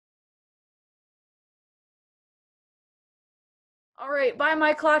All right, by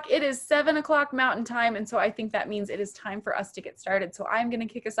my clock, it is 7 o'clock Mountain Time, and so I think that means it is time for us to get started. So I'm going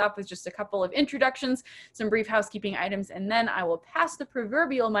to kick us off with just a couple of introductions, some brief housekeeping items, and then I will pass the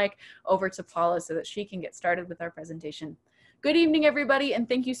proverbial mic over to Paula so that she can get started with our presentation. Good evening, everybody, and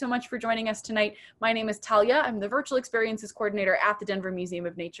thank you so much for joining us tonight. My name is Talia. I'm the Virtual Experiences Coordinator at the Denver Museum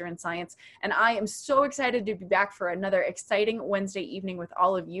of Nature and Science, and I am so excited to be back for another exciting Wednesday evening with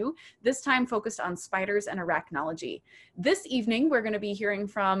all of you, this time focused on spiders and arachnology. This evening, we're going to be hearing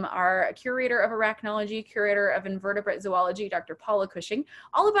from our Curator of Arachnology, Curator of Invertebrate Zoology, Dr. Paula Cushing,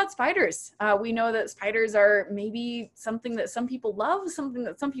 all about spiders. We know that spiders are maybe something that some people love, something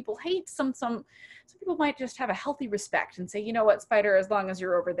that some people hate, some people might just have a healthy respect and say, you know what, spider, as long as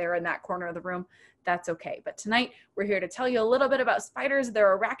you're over there in that corner of the room, that's okay. But tonight, we're here to tell you a little bit about spiders,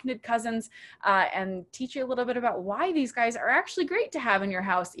 their arachnid cousins, and teach you a little bit about why these guys are actually great to have in your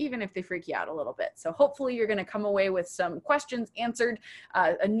house, even if they freak you out a little bit. So hopefully you're gonna come away with some questions answered,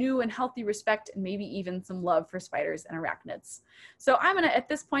 a new and healthy respect, and maybe even some love for spiders and arachnids. So I'm gonna, at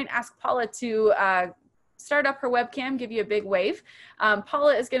this point, ask Paula to start up her webcam, give you a big wave.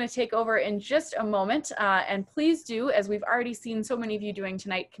 Paula is going to take over in just a moment, and please do, as we've already seen so many of you doing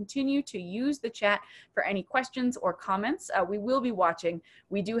tonight, continue to use the chat for any questions or comments. We will be watching.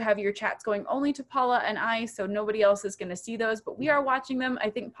 We do have your chats going only to Paula and I, so nobody else is going to see those, but we are watching them. I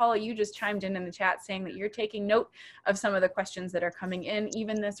think, Paula, you just chimed in the chat saying that you're taking note of some of the questions that are coming in,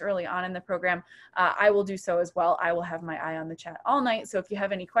 even this early on in the program. I will do so as well. I will have my eye on the chat all night, so if you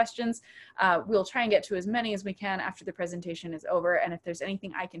have any questions, we'll try and get to as many as we can after the presentation is over. And if there's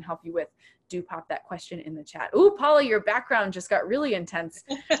anything I can help you with, do pop that question in the chat. Ooh, Paula, your background just got really intense.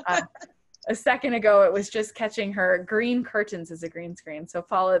 A second ago, it was just catching her green curtains as a green screen. So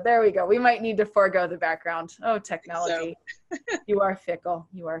Paula, there we go. We might need to forego the background. Oh, technology. You are fickle.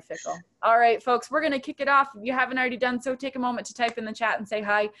 You are fickle. All right, folks, we're going to kick it off. If you haven't already done so, take a moment to type in the chat and say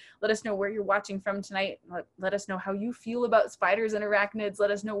hi. Let us know where you're watching from tonight. Let us know how you feel about spiders and arachnids.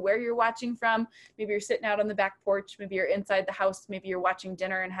 Let us know where you're watching from. Maybe you're sitting out on the back porch. Maybe you're inside the house. Maybe you're watching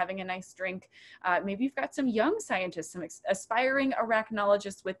dinner and having a nice drink. Maybe you've got some young scientists, some aspiring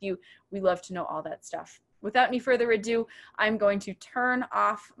arachnologists with you. We love to know all that stuff. Without any further ado, I'm going to turn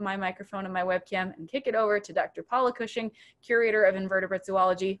off my microphone and my webcam and kick it over to Dr. Paula Cushing, Curator of Invertebrate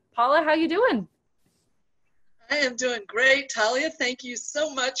Zoology. Paula, how you doing? I am doing great, Talia. Thank you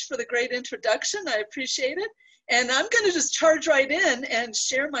so much for the great introduction. I appreciate it. And I'm going to just charge right in and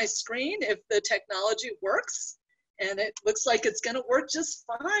share my screen if the technology works. And it looks like it's going to work just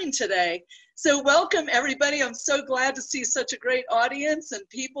fine today. So welcome, everybody. I'm so glad to see such a great audience and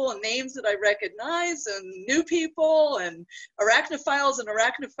people and names that I recognize and new people and arachnophiles and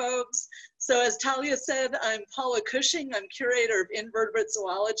arachnophobes. So as Talia said, I'm Paula Cushing. I'm Curator of Invertebrate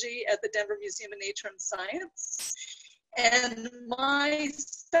Zoology at the Denver Museum of Nature and Science. And my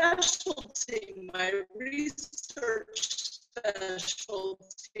specialty, my research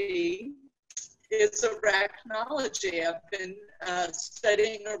specialty, is arachnology. I've been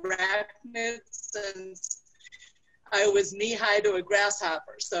studying arachnids since I was knee-high to a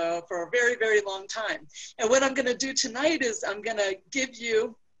grasshopper, so for a very, very long time. And what I'm gonna do tonight is I'm gonna give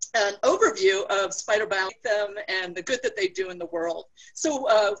you an overview of spider biology and the good that they do in the world. So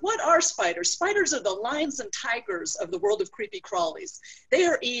what are spiders? Spiders are the lions and tigers of the world of creepy crawlies. They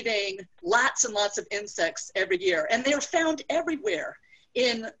are eating lots and lots of insects every year, and they are found everywhere.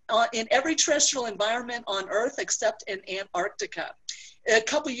 In every terrestrial environment on Earth except in Antarctica. A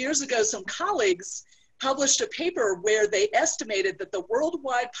couple years ago, some colleagues published a paper where they estimated that the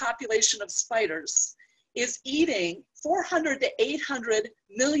worldwide population of spiders is eating 400 to 800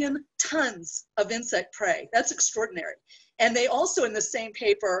 million tons of insect prey. That's extraordinary. And they also, in the same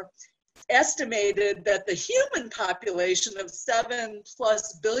paper, estimated that the human population of 7+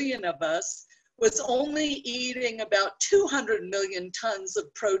 billion of us was only eating about 200 million tons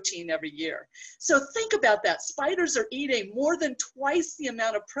of protein every year. So think about that. Spiders are eating more than twice the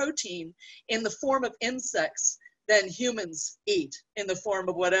amount of protein in the form of insects than humans eat in the form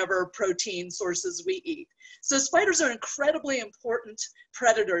of whatever protein sources we eat. So spiders are incredibly important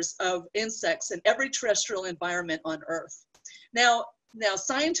predators of insects in every terrestrial environment on Earth. Now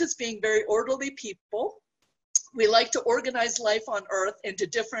scientists being very orderly people, we like to organize life on Earth into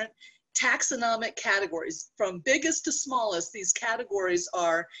different taxonomic categories. From biggest to smallest, these categories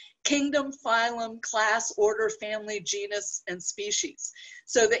are kingdom, phylum, class, order, family, genus, and species.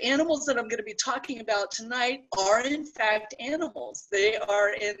 So the animals that I'm going to be talking about tonight are in fact animals. They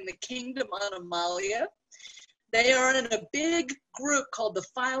are in the kingdom Animalia. They are in a big group called the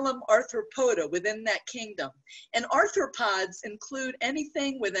phylum Arthropoda within that kingdom. And arthropods include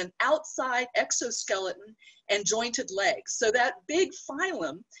anything with an outside exoskeleton and jointed legs. So that big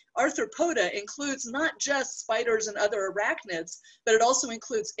phylum, Arthropoda, includes not just spiders and other arachnids, but it also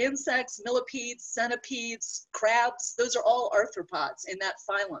includes insects, millipedes, centipedes, crabs. Those are all arthropods in that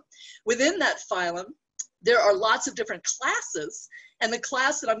phylum. Within that phylum, there are lots of different classes, and the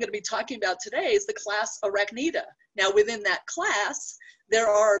class that I'm going to be talking about today is the class Arachnida. Now, within that class, there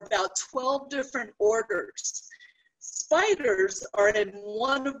are about 12 different orders. Spiders are in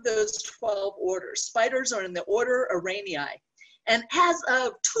one of those 12 orders. Spiders are in the order Araneae. And as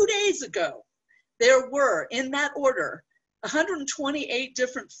of 2 days ago, there were, in that order, 128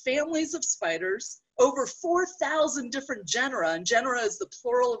 different families of spiders, over 4,000 different genera, and genera is the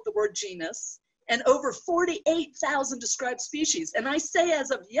plural of the word genus, and over 48,000 described species. And I say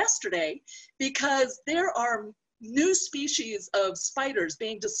as of yesterday, because there are new species of spiders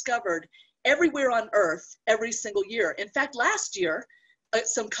being discovered everywhere on Earth every single year. In fact, last year,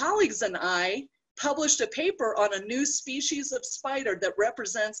 some colleagues and I published a paper on a new species of spider that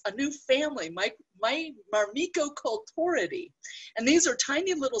represents a new family, Myrmecocultoridae. And these are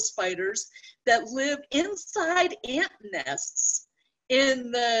tiny little spiders that live inside ant nests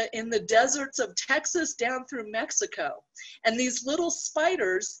in the deserts of Texas down through Mexico. And these little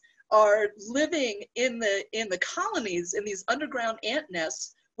spiders are living in the colonies, in these underground ant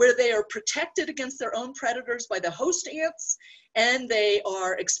nests, where they are protected against their own predators by the host ants, and they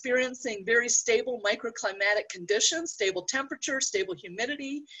are experiencing very stable microclimatic conditions, stable temperature, stable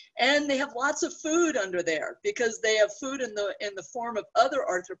humidity, and they have lots of food under there because they have food in the form of other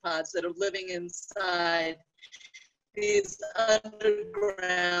arthropods that are living inside these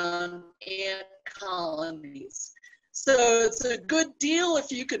underground ant colonies. So it's a good deal if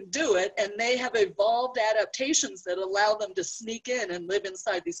you can do it, and they have evolved adaptations that allow them to sneak in and live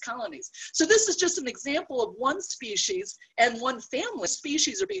inside these colonies. So this is just an example of one species and one family.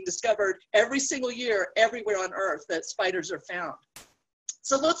 Species are being discovered every single year everywhere on Earth that spiders are found.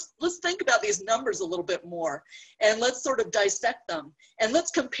 So let's think about these numbers a little bit more, and let's sort of dissect them. And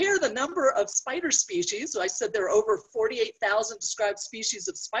let's compare the number of spider species. So I said there are over 48,000 described species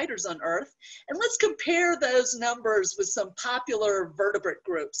of spiders on Earth. And let's compare those numbers with some popular vertebrate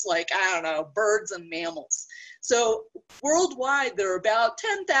groups like, I don't know, birds and mammals. So worldwide, there are about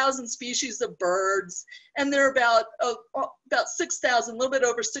 10,000 species of birds, and there are about 6,000, a little bit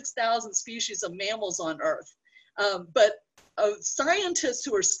over 6,000 species of mammals on Earth. But of scientists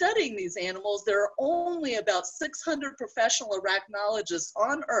who are studying these animals, there are only about 600 professional arachnologists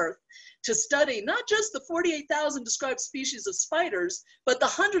on Earth to study not just the 48,000 described species of spiders, but the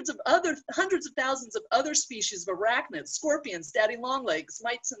hundreds of thousands of other species of arachnids, scorpions, daddy longlegs,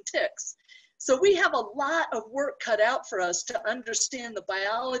 mites, and ticks. So we have a lot of work cut out for us to understand the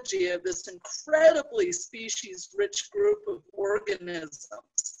biology of this incredibly species-rich group of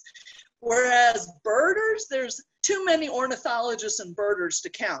organisms. Whereas birders, there's too many ornithologists and birders to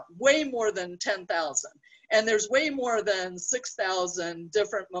count, way more than 10,000. And there's way more than 6,000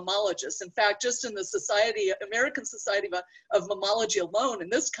 different mammalogists. In fact, just in the American Society of Mammalogy alone in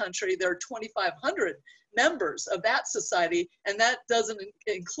this country, there are 2,500 members of that society, and that doesn't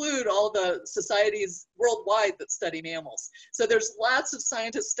include all the societies worldwide that study mammals. So there's lots of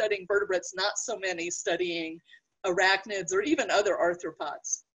scientists studying vertebrates, not so many studying arachnids or even other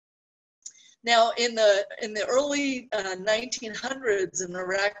arthropods. Now, in the early 1900s, an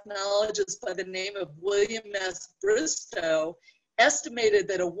arachnologist by the name of William S. Bristow estimated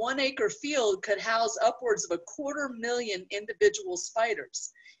that a 1-acre field could house upwards of 250,000 individual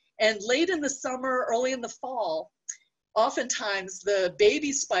spiders. And late in the summer, early in the fall, oftentimes the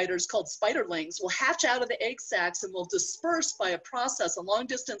baby spiders called spiderlings will hatch out of the egg sacs and will disperse by a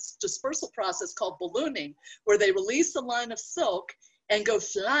long-distance dispersal process called ballooning, where they release the line of silk and go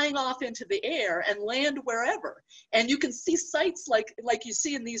flying off into the air and land wherever. And you can see sites like you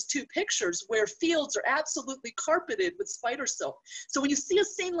see in these two pictures where fields are absolutely carpeted with spider silk. So when you see a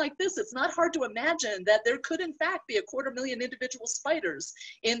scene like this, it's not hard to imagine that there could in fact be 250,000 individual spiders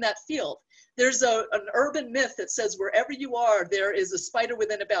in that field. There's an urban myth that says wherever you are, there is a spider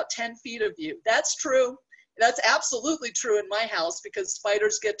within about 10 feet of you. That's true. That's absolutely true in my house because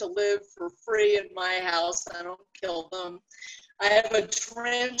spiders get to live for free in my house. I don't kill them. I have a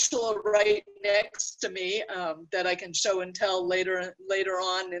tarantula right next to me that I can show and tell later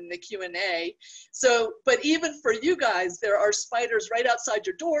on in the Q&A. So, but even for you guys, there are spiders right outside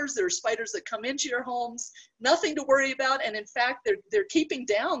your doors. There are spiders that come into your homes. Nothing to worry about. And in fact, they're keeping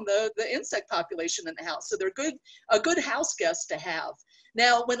down the insect population in the house. So they're a good house guest to have.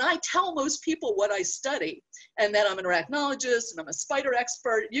 Now, when I tell most people what I study and that I'm an arachnologist and I'm a spider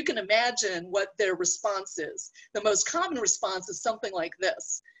expert, you can imagine what their response is. The most common response is something like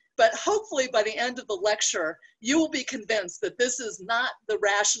this. But hopefully by the end of the lecture, you will be convinced that this is not the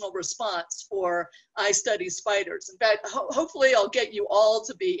rational response for I study spiders. In fact, hopefully I'll get you all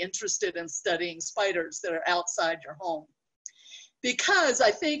to be interested in studying spiders that are outside your home. Because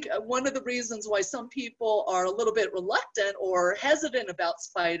I think one of the reasons why some people are a little bit reluctant or hesitant about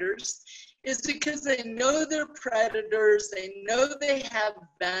spiders is because they know they're predators, they know they have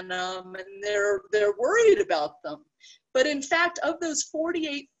venom, and they're worried about them. But in fact, of those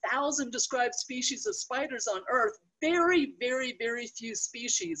 48,000 described species of spiders on Earth, very, very, very few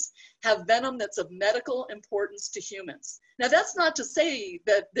species have venom that's of medical importance to humans. Now, that's not to say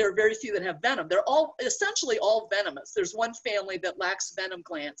that there are very few that have venom. They're essentially all venomous. There's one family that lacks venom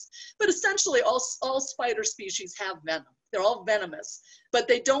glands, but essentially all spider species have venom. They're all venomous, but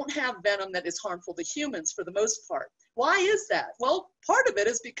they don't have venom that is harmful to humans for the most part. Why is that? Well, part of it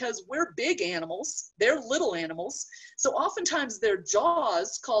is because we're big animals, they're little animals. So oftentimes their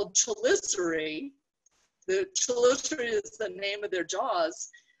jaws, called chelicerae, the chelicerae is the name of their jaws,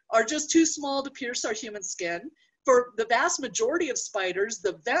 are just too small to pierce our human skin. For the vast majority of spiders,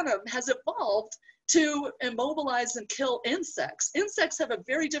 the venom has evolved to immobilize and kill insects. Insects have a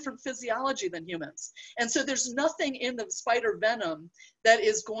very different physiology than humans. And so there's nothing in the spider venom that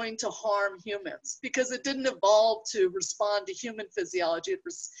is going to harm humans because it didn't evolve to respond to human physiology.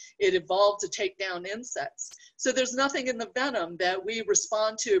 It evolved to take down insects. So there's nothing in the venom that we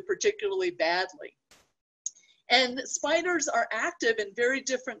respond to particularly badly. And spiders are active in very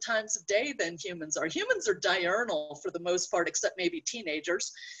different times of day than humans are. Humans are diurnal for the most part, except maybe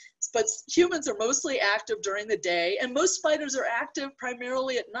teenagers. But humans are mostly active during the day, and most spiders are active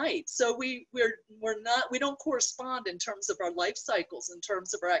primarily at night. So we don't correspond in terms of our life cycles, in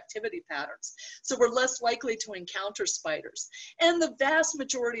terms of our activity patterns. So we're less likely to encounter spiders. And the vast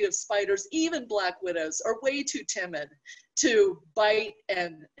majority of spiders, even black widows, are way too timid to bite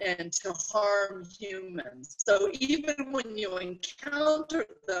and to harm humans. So even when you encounter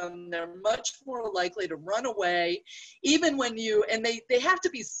them, they're much more likely to run away. Even when they have to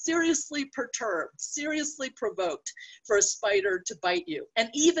be seriously perturbed, seriously provoked for a spider to bite you. And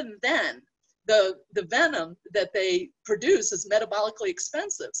even then, the venom that they produce is metabolically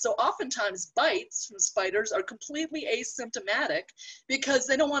expensive. So oftentimes bites from spiders are completely asymptomatic because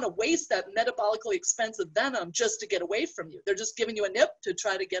they don't want to waste that metabolically expensive venom just to get away from you. They're just giving you a nip to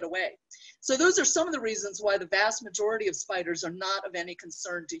try to get away. So those are some of the reasons why the vast majority of spiders are not of any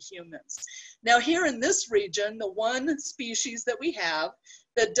concern to humans. Now here in this region, the one species that we have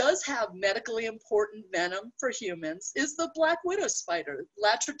that does have medically important venom for humans is the black widow spider,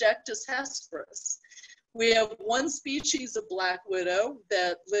 Latrodectus hesperus. We have one species of black widow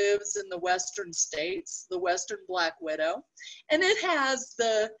that lives in the western states, the western black widow, and it has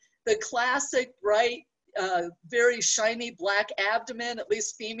the classic bright, very shiny black abdomen, at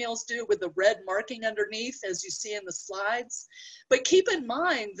least females do, with the red marking underneath, as you see in the slides. But keep in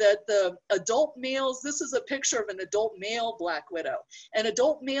mind that the adult males, this is a picture of an adult male black widow, and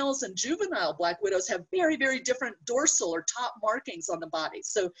adult males and juvenile black widows have very, very different dorsal or top markings on the body.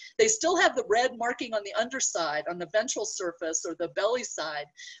 So they still have the red marking on the underside, on the ventral surface or the belly side,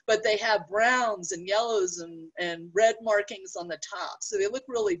 but they have browns and yellows and red markings on the top. So they look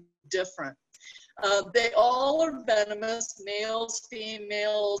really different. They all are venomous, males,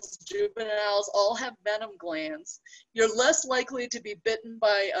 females, juveniles, all have venom glands. You're less likely to be bitten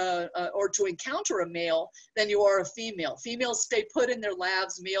by or to encounter a male than you are a female. Females stay put in their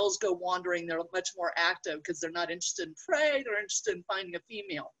labs, males go wandering, they're much more active because they're not interested in prey, they're interested in finding a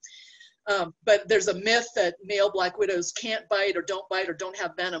female. But there's a myth that male black widows can't bite or don't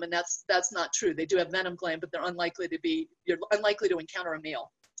have venom, and that's not true. They do have venom gland, but you're unlikely to encounter a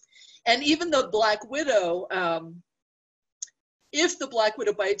male. And even the black widow, if the black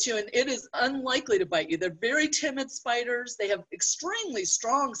widow bites you, and it is unlikely to bite you, they're very timid spiders. They have extremely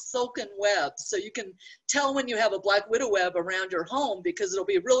strong silken webs. So you can tell when you have a black widow web around your home because it'll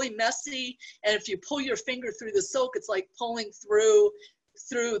be really messy. And if you pull your finger through the silk, it's like pulling through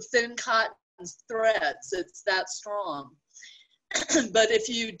thin cotton threads. It's that strong. But if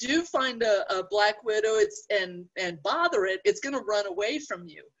you do find a black widow and bother it, it's going to run away from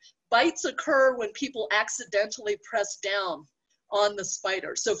you. Bites occur when people accidentally press down on the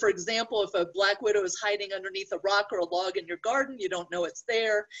spider. So for example, if a black widow is hiding underneath a rock or a log in your garden, you don't know it's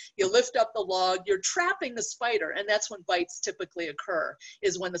there, you lift up the log, you're trapping the spider, and that's when bites typically occur,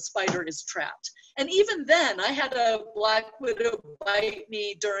 is when the spider is trapped. And even then, I had a black widow bite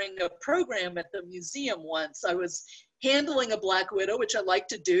me during a program at the museum once. I was handling a black widow, which I like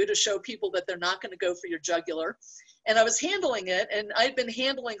to do to show people that they're not going to go for your jugular. And I was handling it, and I'd been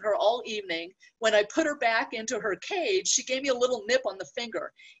handling her all evening. When I put her back into her cage, she gave me a little nip on the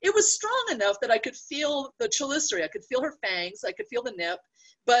finger. It was strong enough that I could feel the chelicerae. I could feel her fangs, I could feel the nip,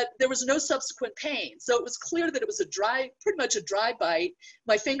 but there was no subsequent pain. So it was clear that it was a dry, pretty much a dry bite.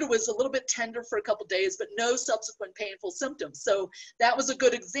 My finger was a little bit tender for a couple days, but no subsequent painful symptoms. So that was a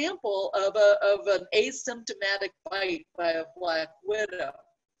good example of an asymptomatic bite by a black widow.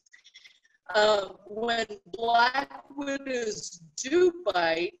 When black widows do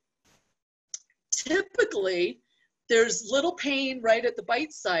bite, typically there's little pain right at the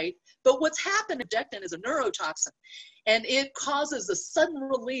bite site, but what's happened, injectin is a neurotoxin, and it causes a sudden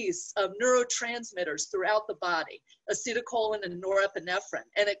release of neurotransmitters throughout the body, acetylcholine and norepinephrine,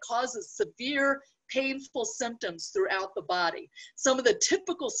 and it causes severe painful symptoms throughout the body. Some of the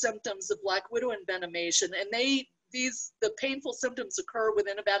typical symptoms of black widow envenomation, and the painful symptoms occur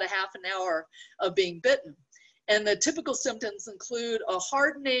within about a half an hour of being bitten. And the typical symptoms include a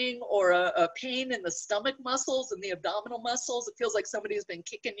hardening or a pain in the stomach muscles and the abdominal muscles. It feels like somebody's been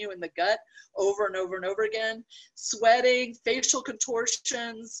kicking you in the gut over and over and over again. Sweating, facial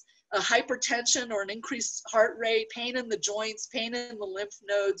contortions, hypertension or an increased heart rate, pain in the joints, pain in the lymph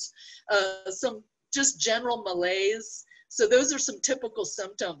nodes, some just general malaise. So those are some typical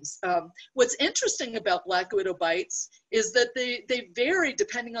symptoms. What's interesting about black widow bites is that they vary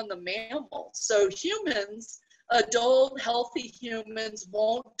depending on the mammal. So humans, adult healthy humans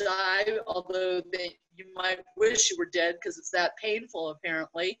won't die, although you might wish you were dead because it's that painful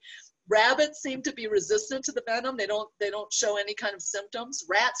apparently. Rabbits seem to be resistant to the venom. They don't show any kind of symptoms.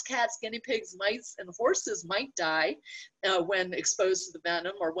 Rats, cats, guinea pigs, mice, and horses might die when exposed to the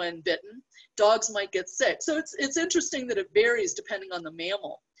venom or when bitten. Dogs might get sick. So it's interesting that it varies depending on the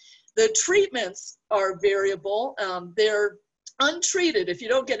mammal. The treatments are variable. They're untreated. If you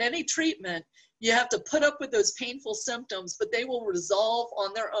don't get any treatment, you have to put up with those painful symptoms, but they will resolve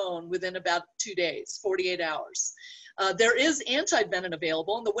on their own within about 2 days, 48 hours. There is antivenin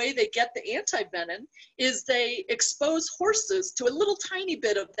available, and the way they get the antivenin is they expose horses to a little tiny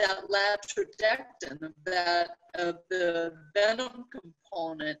bit of that latrodectin, of the venom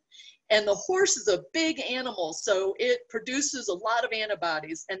component. And the horse is a big animal, so it produces a lot of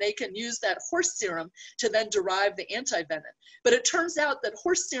antibodies, and they can use that horse serum to then derive the antivenin. But it turns out that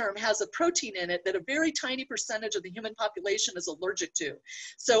horse serum has a protein in it that a very tiny percentage of the human population is allergic to.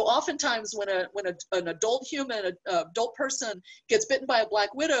 So oftentimes when an adult human, an adult person gets bitten by a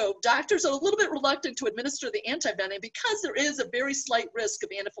black widow, doctors are a little bit reluctant to administer the antivenin because there is a very slight risk of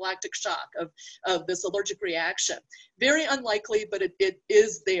anaphylactic shock, of this allergic reaction. Very unlikely, but it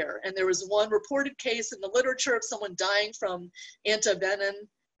is there. And there was one reported case in the literature of someone dying from antivenin,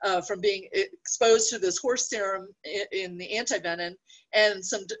 from being exposed to this horse serum in the antivenin. And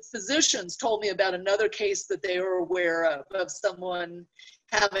some physicians told me about another case that they were aware of someone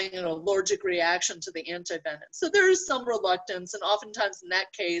having an allergic reaction to the antivenin. So there is some reluctance, and oftentimes in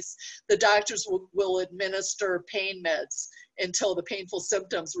that case, the doctors will administer pain meds until the painful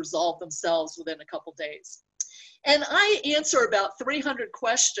symptoms resolve themselves within a couple days. And I answer about 300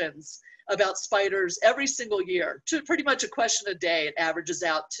 questions about spiders every single year, pretty much a question a day it averages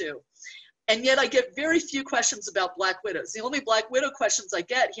out to. And yet I get very few questions about black widows. The only black widow questions I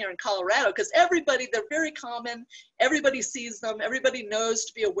get here in Colorado, because they're very common, everybody sees them, everybody knows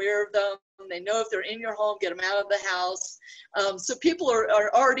to be aware of them, they know if they're in your home, get them out of the house. So people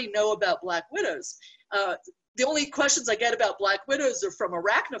already know about black widows. The only questions I get about black widows are from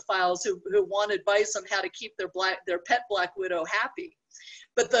arachnophiles who want advice on how to keep their pet black widow happy.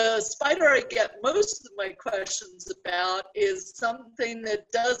 But the spider I get most of my questions about is something that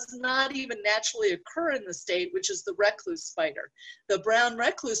does not even naturally occur in the state, which is the recluse spider. The brown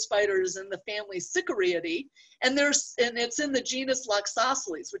recluse spider is in the family Cicariidae, and it's in the genus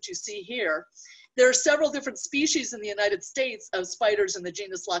Loxosceles, which you see here. There are several different species in the United States of spiders in the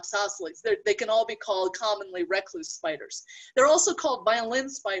genus Loxosceles. They can all be called commonly recluse spiders. They're also called violin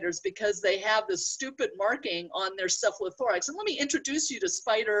spiders because they have this stupid marking on their cephalothorax. And let me introduce you to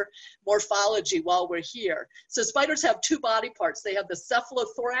spider morphology while we're here. So spiders have two body parts. They have the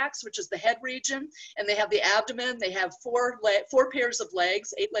cephalothorax, which is the head region, and they have the abdomen. They have four pairs of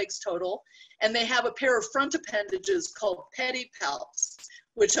legs, 8 legs total, and they have a pair of front appendages called pedipalps,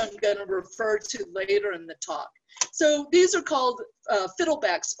 which I'm going to refer to later in the talk. So these are called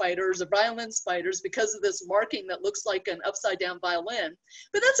fiddleback spiders or violin spiders because of this marking that looks like an upside down violin.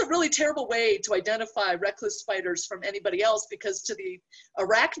 But that's a really terrible way to identify recluse spiders from anybody else, because to the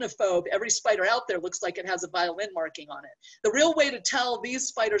arachnophobe, every spider out there looks like it has a violin marking on it. The real way to tell these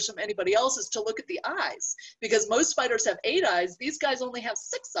spiders from anybody else is to look at the eyes, because most spiders have 8 eyes. These guys only have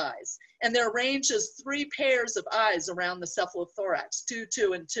 6 eyes, and they're arranged as 3 pairs of eyes around the cephalothorax, 2,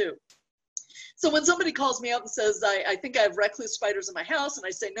 2, and 2. So when somebody calls me up and says, I think I have recluse spiders in my house, and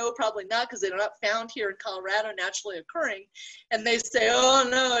I say, no, probably not, because they're not found here in Colorado, naturally occurring. And they say, oh,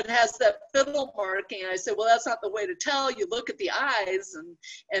 no, it has that fiddle marking. And I say, well, that's not the way to tell. You look at the eyes,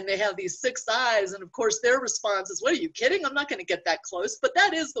 and they have these 6 eyes. And of course, their response is, what, are you kidding? I'm not going to get that close. But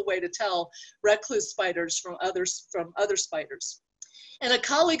that is the way to tell recluse spiders from other spiders. And a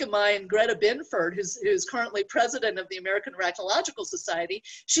colleague of mine, Greta Binford, who's currently president of the American Arachnological Society,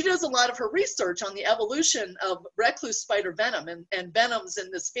 she does a lot of her research on the evolution of recluse spider venom and venoms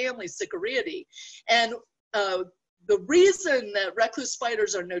in this family, Cicariidae. And the reason that recluse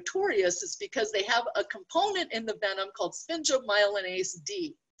spiders are notorious is because they have a component in the venom called sphingomyelinase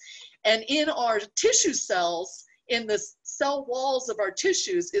D. And in our tissue cells, in the cell walls of our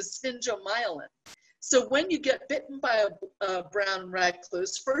tissues, is sphingomyelin. So when you get bitten by a brown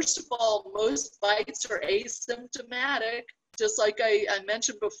recluse, first of all, most bites are asymptomatic, just like I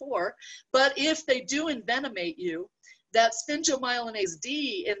mentioned before. But if they do envenomate you, that sphingomyelinase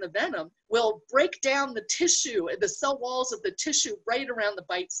D in the venom will break down the tissue, the cell walls of the tissue right around the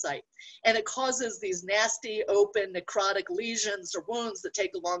bite site. And it causes these nasty, open, necrotic lesions or wounds that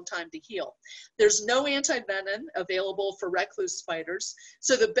take a long time to heal. There's no antivenom available for recluse spiders.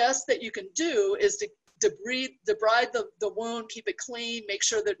 So the best that you can do is to debride the wound, keep it clean, make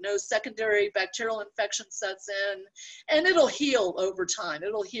sure that no secondary bacterial infection sets in, and it'll heal over time.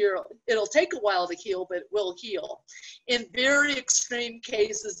 It'll heal. It'll take a while to heal, but it will heal. In very extreme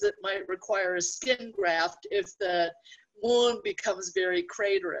cases, it might require a skin graft if the wound becomes very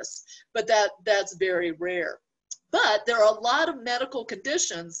craterous, but that's very rare. But there are a lot of medical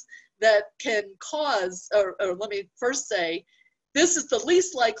conditions that can cause, or let me first say, this is the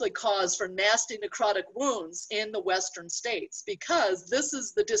least likely cause for nasty necrotic wounds in the Western states, because this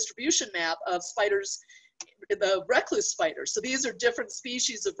is the distribution map of spiders, the recluse spiders. So these are different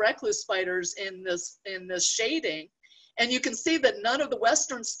species of recluse spiders in this shading. And you can see that none of the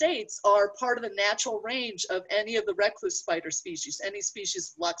Western states are part of the natural range of any of the recluse spider species, any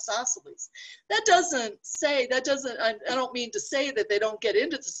species of Loxosceles. That doesn't say, I don't mean to say that they don't get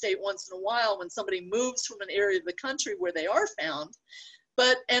into the state once in a while when somebody moves from an area of the country where they are found.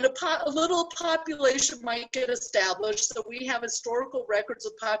 But, and a little population might get established. So we have historical records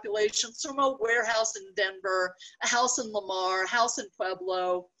of populations from a warehouse in Denver, a house in Lamar, a house in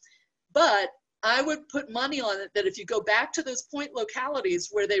Pueblo. But I would put money on it that if you go back to those point localities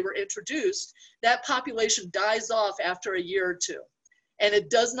where they were introduced, that population dies off after a year or 2. And it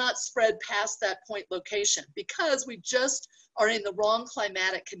does not spread past that point location, because we just are in the wrong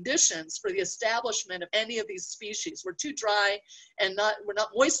climatic conditions for the establishment of any of these species. We're too dry and we're not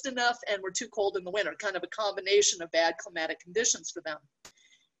moist enough, and we're too cold in the winter, kind of a combination of bad climatic conditions for them.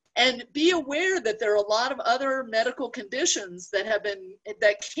 And be aware that there are a lot of other medical conditions that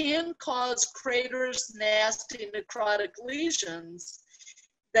can cause craters, nasty necrotic lesions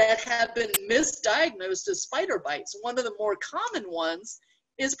that have been misdiagnosed as spider bites. One of the more common ones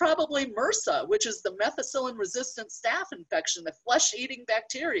is probably MRSA, which is the methicillin-resistant staph infection, the flesh-eating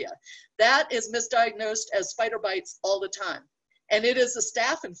bacteria. That is misdiagnosed as spider bites all the time. And it is a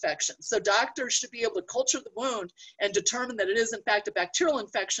staph infection. So doctors should be able to culture the wound and determine that it is in fact a bacterial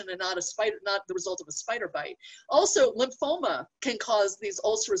infection and not the result of a spider bite. Also, lymphoma can cause these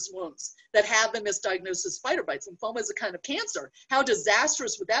ulcerous wounds that have been misdiagnosed as spider bites. Lymphoma is a kind of cancer. How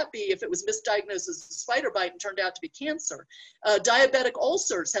disastrous would that be if it was misdiagnosed as a spider bite and turned out to be cancer? Diabetic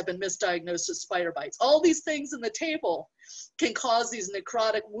ulcers have been misdiagnosed as spider bites. All these things in the table can cause these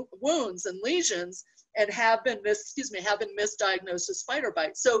necrotic wounds and lesions and have been misdiagnosed as spider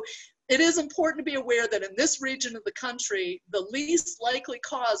bites. So it is important to be aware that in this region of the country, the least likely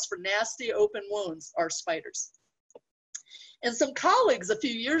cause for nasty open wounds are spiders. And some colleagues a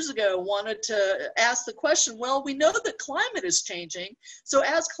few years ago wanted to ask the question, well, we know that climate is changing. So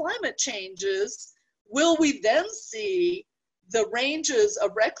as climate changes, will we then see the ranges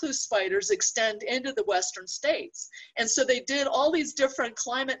of recluse spiders extend into the Western states? And so they did all these different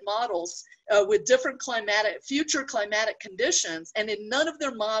climate models with different future climatic conditions, and in none of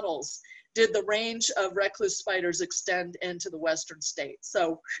their models did the range of recluse spiders extend into the Western states.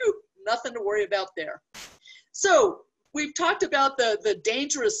 So nothing to worry about there. So we've talked about the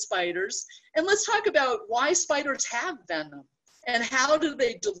dangerous spiders, and let's talk about why spiders have venom and how do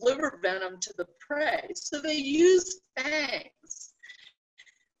they deliver venom to the prey. So they use fangs.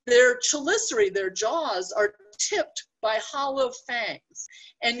 Their chelicerae, their jaws, are tipped by hollow fangs.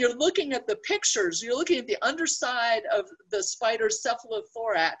 And you're looking at the pictures, you're looking at the underside of the spider's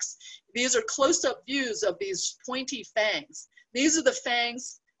cephalothorax. These are close-up views of these pointy fangs. These are the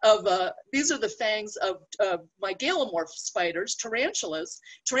fangs of mygalomorph spiders, tarantulas.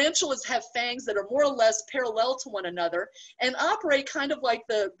 Tarantulas have fangs that are more or less parallel to one another and operate kind of like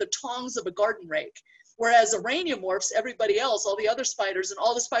the tongs of a garden rake. Whereas arachniomorphs, everybody else, all the other spiders, and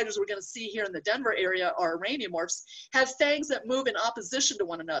all the spiders we're going to see here in the Denver area are arachniomorphs, have fangs that move in opposition to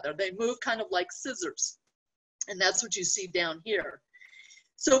one another. They move kind of like scissors. And that's what you see down here.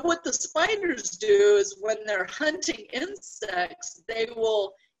 So what the spiders do is when they're hunting insects, they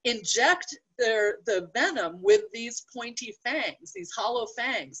will inject the venom with these pointy fangs, these hollow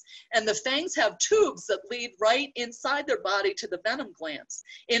fangs. And the fangs have tubes that lead right inside their body to the venom glands.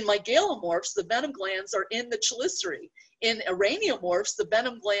 In mygalomorphs, the venom glands are in the chelicerae. In arachniomorphs, the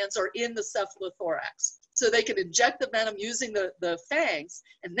venom glands are in the cephalothorax. So they can inject the venom using the fangs.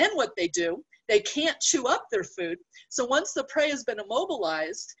 And then what they do, they can't chew up their food. So once the prey has been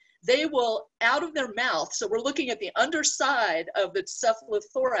immobilized, they will, out of their mouth, so we're looking at the underside of the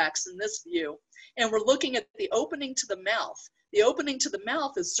cephalothorax in this view, and we're looking at the opening to the mouth. The opening to the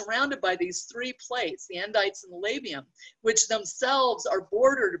mouth is surrounded by these three plates, the endites and the labium, which themselves are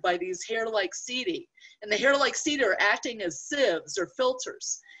bordered by these hair-like setae. And the hair-like setae are acting as sieves or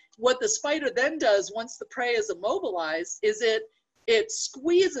filters. What the spider then does once the prey is immobilized is it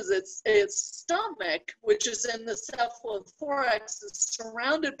squeezes its stomach, which is in the cephalothorax, is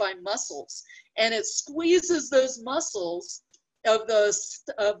surrounded by muscles, and it squeezes those muscles of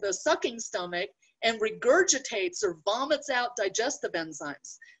the sucking stomach and regurgitates or vomits out digestive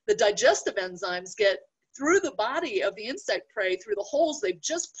enzymes. The digestive enzymes get through the body of the insect prey, through the holes they've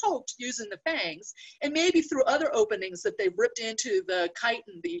just poked using the fangs, and maybe through other openings that they've ripped into the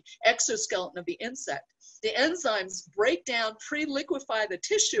chitin, the exoskeleton of the insect. The enzymes break down, pre-liquefy the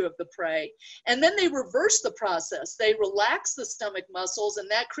tissue of the prey, and then they reverse the process. They relax the stomach muscles, and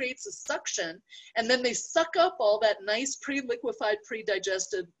that creates a suction, and then they suck up all that nice pre-liquefied,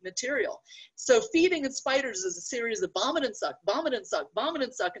 pre-digested material. So feeding in spiders is a series of vomit and suck, vomit and suck, vomit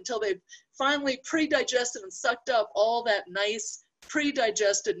and suck, until they've finally pre-digested and sucked up all that nice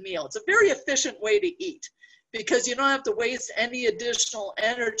pre-digested meal. It's a very efficient way to eat, because you don't have to waste any additional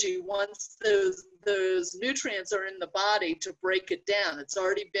energy once those nutrients are in the body to break it down. It's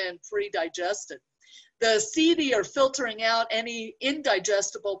already been pre-digested. The setae are filtering out any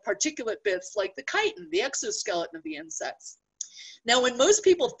indigestible particulate bits like the chitin, the exoskeleton of the insects. Now, when most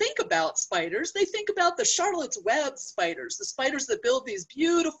people think about spiders, they think about the Charlotte's Web spiders, the spiders that build these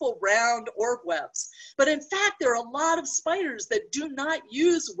beautiful round orb webs. But in fact, there are a lot of spiders that do not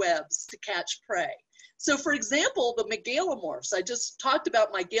use webs to catch prey. So for example, the mygalomorphs, I just talked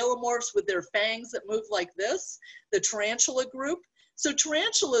about mygalomorphs with their fangs that move like this, the tarantula group. So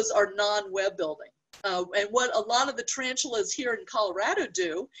tarantulas are non-web building. And what a lot of the tarantulas here in Colorado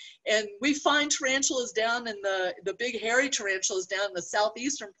do, and we find tarantulas down in the big hairy tarantulas down in the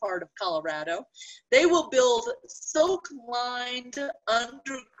southeastern part of Colorado, they will build silk-lined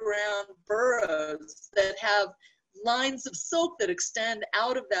underground burrows that have lines of silk that extend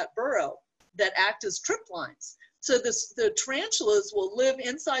out of that burrow that act as trip lines. So the tarantulas will live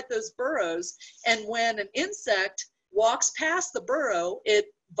inside those burrows, and when an insect walks past the burrow, it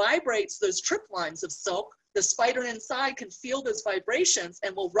vibrates those trip lines of silk. The spider inside can feel those vibrations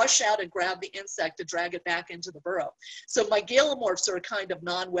and will rush out and grab the insect to drag it back into the burrow. So mygalomorphs are a kind of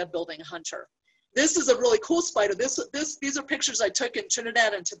non-web building hunter. This is a really cool spider. These are pictures I took in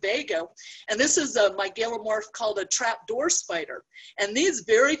Trinidad and Tobago. And this is a mygalomorph called a trapdoor spider. And these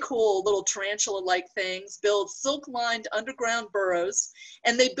very cool little tarantula-like things build silk-lined underground burrows.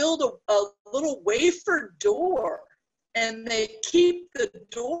 And they build a little wafer door. And they keep the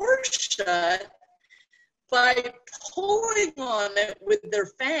door shut by pulling on it with their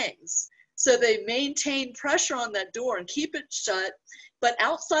fangs. So they maintain pressure on that door and keep it shut. But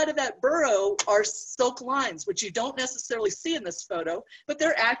outside of that burrow are silk lines, which you don't necessarily see in this photo, but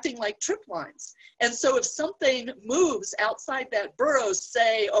they're acting like trip lines. And so if something moves outside that burrow,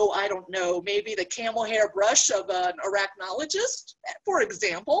 say, oh, I don't know, maybe the camel hair brush of an arachnologist, for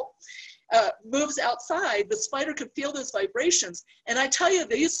example, moves outside, the spider can feel those vibrations. And I tell you,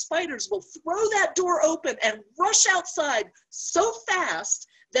 these spiders will throw that door open and rush outside so fast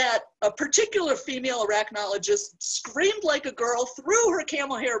that a particular female arachnologist screamed like a girl, threw her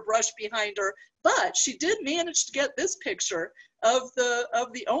camel hair brush behind her, but she did manage to get this picture of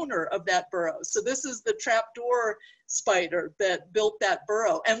the owner of that burrow. So this is the trapdoor spider that built that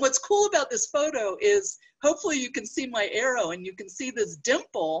burrow. And what's cool about this photo is, hopefully you can see my arrow and you can see this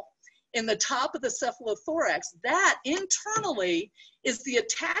dimple in the top of the cephalothorax. That internally is the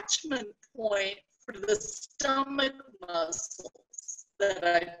attachment point for the stomach muscles that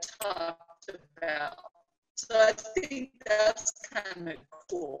I talked about. So I think that's kind of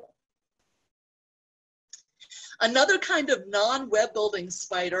cool. Another kind of non-web building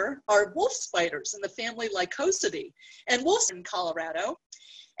spider are wolf spiders in the family Lycosidae. And wolves in Colorado.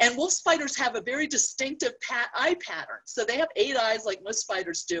 And wolf spiders have a very distinctive eye pattern. So they have 8 eyes like most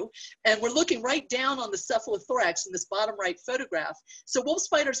spiders do. And we're looking right down on the cephalothorax in this bottom right photograph. So wolf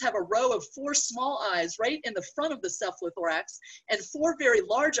spiders have a row of 4 small eyes right in the front of the cephalothorax and 4 very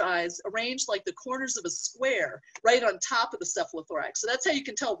large eyes arranged like the corners of a square right on top of the cephalothorax. So that's how you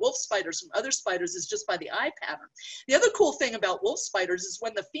can tell wolf spiders from other spiders, is just by the eye pattern. The other cool thing about wolf spiders is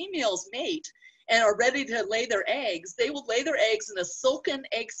when the females mate and are ready to lay their eggs, they will lay their eggs in a silken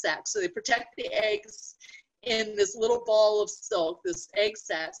egg sac. So they protect the eggs in this little ball of silk, this egg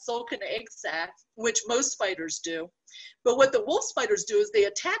sac, silken egg sac, which most spiders do. But what the wolf spiders do is they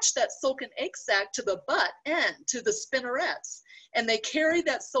attach that silken egg sac to the butt end, to the spinnerets, and they carry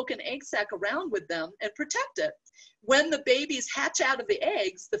that silken egg sac around with them and protect it. When the babies hatch out of the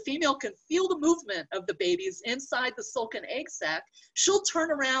eggs, the female can feel the movement of the babies inside the silken egg sac. She'll turn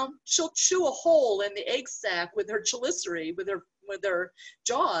around, she'll chew a hole in the egg sac with her chelicerae, with her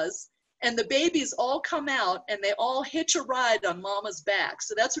jaws, and the babies all come out and they all hitch a ride on mama's back.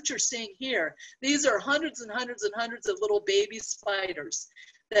 So that's what you're seeing here. These are hundreds and hundreds and hundreds of little baby spiders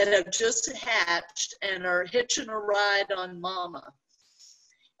that have just hatched and are hitching a ride on mama.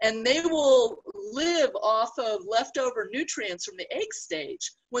 And they will live off of leftover nutrients from the egg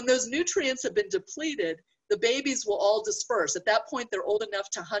stage. When those nutrients have been depleted, the babies will all disperse. At that point, they're old enough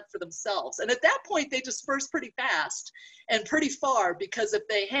to hunt for themselves. And at that point, they disperse pretty fast and pretty far, because if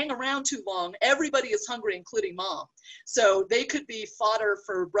they hang around too long, everybody is hungry, including mom. So they could be fodder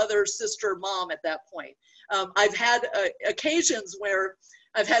for brother, sister, mom at that point. I've had occasions where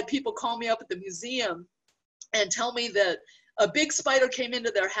I've had people call me up at the museum and tell me that a big spider came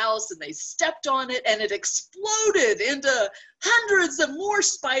into their house and they stepped on it and it exploded into hundreds of more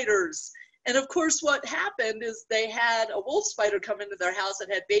spiders. And of course, what happened is they had a wolf spider come into their house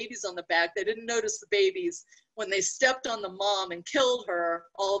and had babies on the back. They didn't notice the babies. When they stepped on the mom and killed her,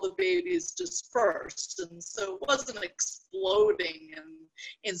 all the babies dispersed. And so it wasn't exploding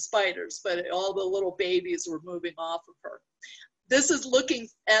in spiders, but all the little babies were moving off of her. This is looking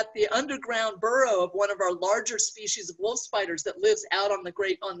at the underground burrow of one of our larger species of wolf spiders that lives out on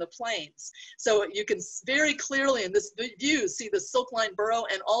the plains. So you can very clearly in this view see the silk line burrow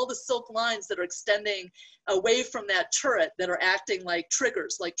and all the silk lines that are extending away from that turret that are acting like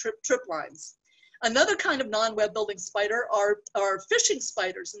triggers, like trip lines. Another kind of non-web building spider are fishing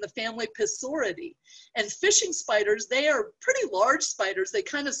spiders in the family Pisoridae. And fishing spiders, they are pretty large spiders. They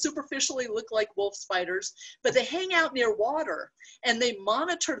kind of superficially look like wolf spiders, but they hang out near water and they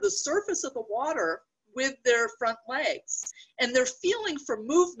monitor the surface of the water with their front legs. And they're feeling for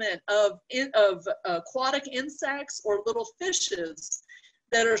movement of aquatic insects or little fishes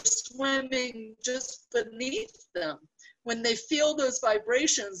that are swimming just beneath them. When they feel those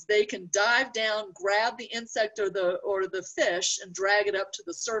vibrations, they can dive down, grab the insect or the fish and drag it up to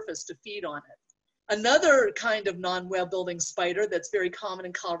the surface to feed on it. Another kind of non-web building spider that's very common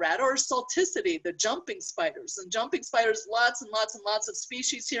in Colorado are Salticidae, the jumping spiders. And jumping spiders, lots and lots and lots of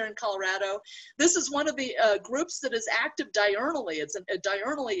species here in Colorado. This is one of the groups that is active diurnally. It's a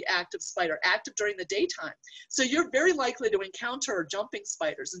diurnally active spider, active during the daytime. So you're very likely to encounter jumping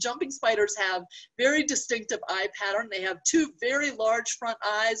spiders. And jumping spiders have very distinctive eye pattern. They have 2 very large front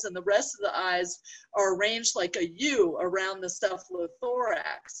eyes, and the rest of the eyes are arranged like a U around the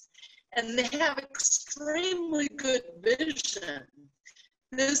cephalothorax. And they have extremely good vision.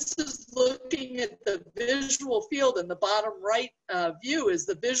 This is looking at the visual field, and the bottom right view is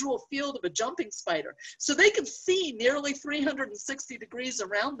the visual field of a jumping spider. So they can see nearly 360 degrees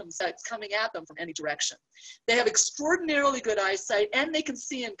around them, so it's coming at them from any direction. They have extraordinarily good eyesight, and they can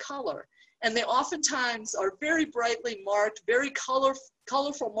see in color. And they oftentimes are very brightly marked, very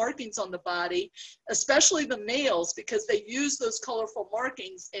colorful markings on the body, especially the males, because they use those colorful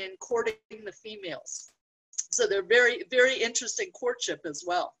markings in courting the females. So they're very, very interesting courtship as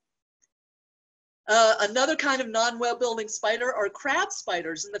well. Another kind of non-web building spider are crab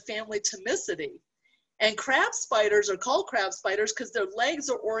spiders in the family Thomisidae. And crab spiders are called crab spiders because their legs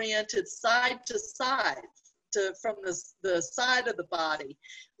are oriented side to side, from the side of the body.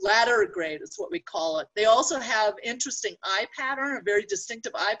 Laterograde is what we call it. They also have interesting eye pattern, a very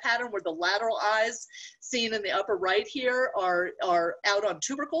distinctive eye pattern where the lateral eyes seen in the upper right here are out on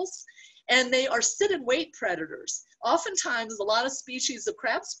tubercles. And they are sit and wait predators. Oftentimes, a lot of species of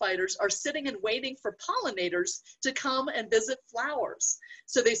crab spiders are sitting and waiting for pollinators to come and visit flowers.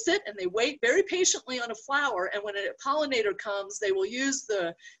 So they sit and they wait very patiently on a flower, and when a pollinator comes, they will use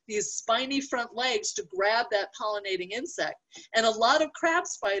these spiny front legs to grab that pollinating insect. And a lot of crab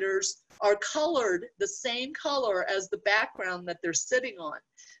spiders are colored the same color as the background that they're sitting on.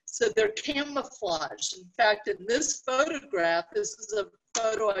 So they're camouflaged. In fact, in this photograph, this is a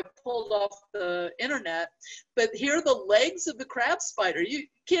photo I pulled off the internet, but here are the legs of the crab spider. You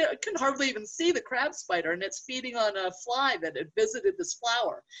can hardly even see the crab spider, and it's feeding on a fly that had visited this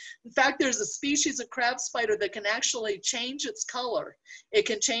flower. In fact, there's a species of crab spider that can actually change its color. It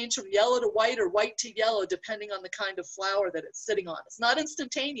can change from yellow to white or white to yellow, depending on the kind of flower that it's sitting on. It's not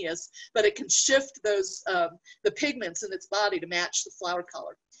instantaneous, but it can shift those, the pigments in its body to match the flower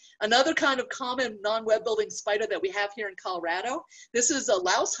color. Another kind of common non-web building spider that we have here in Colorado, this is a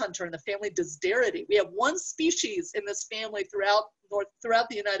louse hunter in the family Dysderidae. We have one species in this family throughout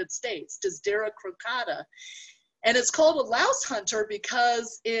the United States, Dysdera crocata. And it's called a louse hunter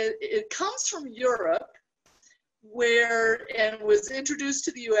because it comes from Europe, and was introduced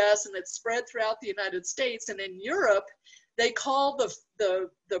to the US, and it spread throughout the United States. And in Europe, they call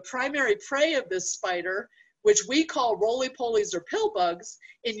the primary prey of this spider, which we call roly-polies or pillbugs.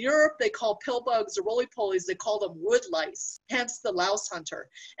 In Europe, they call pillbugs or roly-polies, they call them woodlice, hence the louse hunter.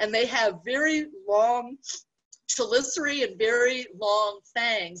 And they have very long chelicerae and very long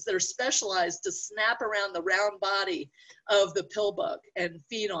fangs that are specialized to snap around the round body of the pillbug and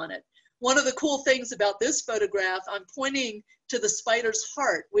feed on it. One of the cool things about this photograph, I'm pointing to the spider's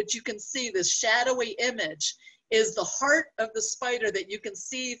heart, which you can see, this shadowy image is the heart of the spider that you can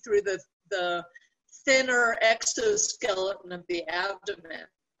see through the thinner exoskeleton of the abdomen.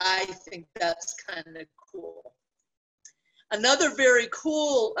 I think that's kind of cool. Another very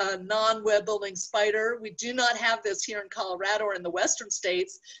cool non-web building spider, we do not have this here in Colorado or in the western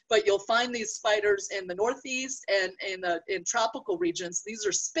states, but you'll find these spiders in the Northeast and in tropical regions. These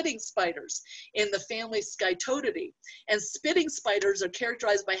are spitting spiders in the family Scytotidae. And spitting spiders are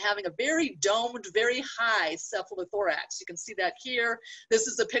characterized by having a very domed, very high cephalothorax. You can see that here. This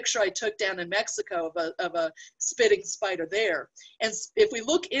is a picture I took down in Mexico of a spitting spider there. And if we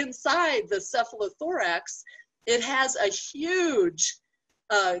look inside the cephalothorax, it has a huge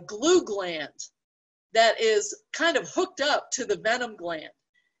glue gland that is kind of hooked up to the venom gland.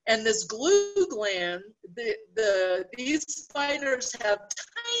 And this glue gland, these spiders have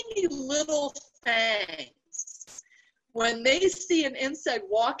tiny little fangs. When they see an insect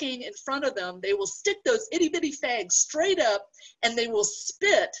walking in front of them, they will stick those itty bitty fangs straight up, and they will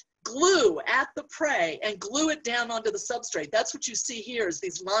spit glue at the prey and glue it down onto the substrate. That's what you see here, is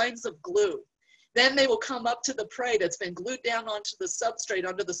these lines of glue. Then they will come up to the prey that's been glued down onto the substrate,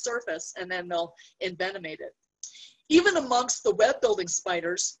 onto the surface, and then they'll envenomate it. Even amongst the web building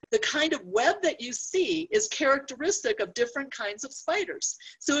spiders, the kind of web that you see is characteristic of different kinds of spiders.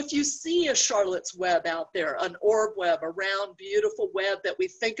 So if you see a Charlotte's web out there, an orb web, a round, beautiful web that we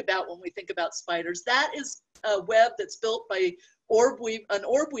think about when we think about spiders, that is a web that's built by an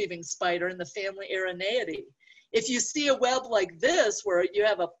orb weaving spider in the family Arachneidae. If you see a web like this, where you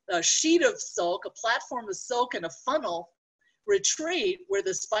have a sheet of silk, a platform of silk, and a funnel retreat where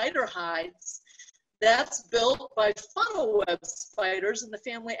the spider hides, that's built by funnel web spiders in the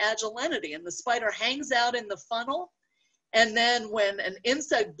family Agilentidae. And the spider hangs out in the funnel, and then when an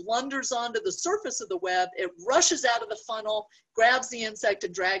insect blunders onto the surface of the web, it rushes out of the funnel, grabs the insect,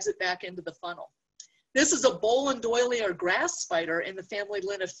 and drags it back into the funnel. This is a Bolendoilia or grass spider in the family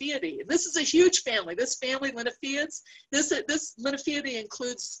Linophiidae. This is a huge family. This family Linophiids, this Linophiidae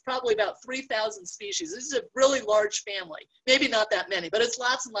includes probably about 3,000 species. This is a really large family. Maybe not that many, but it's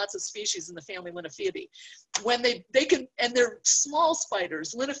lots and lots of species in the family Linophiidae. When they can, and they're small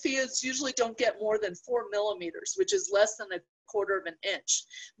spiders. Linophiids usually don't get more than 4 millimeters, which is less than 1/4 of an inch.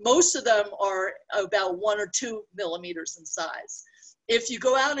 Most of them are about 1 or 2 millimeters in size. If you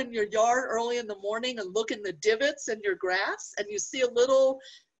go out in your yard early in the morning and look in the divots in your grass and you see a little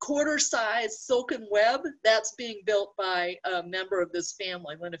quarter-sized silken web, that's being built by a member of this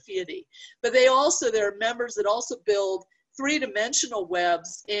family, Linophiidae. But there are members that also build 3-dimensional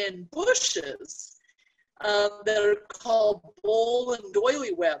webs in bushes. that are called bowl and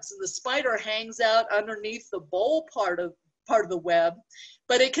doily webs. And the spider hangs out underneath the bowl part of the web,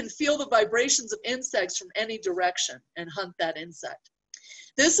 but it can feel the vibrations of insects from any direction and hunt that insect.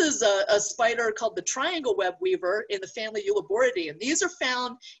 This is a spider called the triangle web weaver in the family Eulaboridae. And these are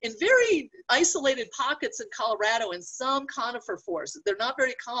found in very isolated pockets in Colorado in some conifer forests. They're not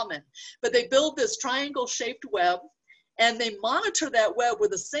very common, but they build this triangle shaped web, and they monitor that web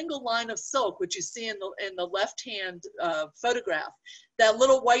with a single line of silk, which you see in the left-hand photograph. That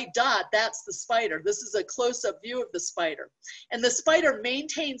little white dot, that's the spider. This is a close-up view of the spider. And the spider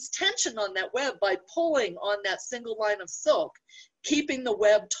maintains tension on that web by pulling on that single line of silk, keeping the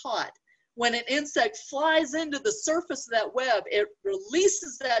web taut. When an insect flies into the surface of that web, it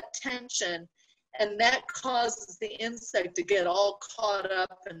releases that tension, and that causes the insect to get all caught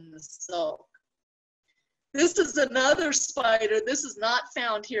up in the silk. This is another spider. This is not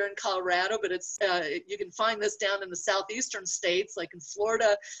found here in Colorado, but it's you can find this down in the southeastern states, like in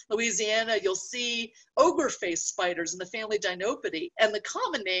Florida, Louisiana. You'll see ogre-faced spiders in the family Dinopidae, and the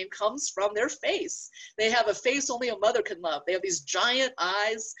common name comes from their face. They have a face only a mother can love. They have these giant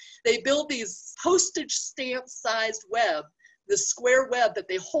eyes. They build these postage stamp-sized web, the square web that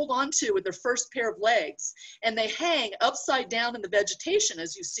they hold onto with their first pair of legs, and they hang upside down in the vegetation,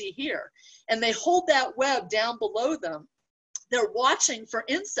 as you see here. And they hold that web down below them. They're watching for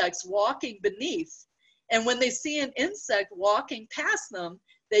insects walking beneath. And when they see an insect walking past them,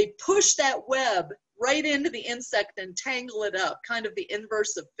 they push that web right into the insect and tangle it up, kind of the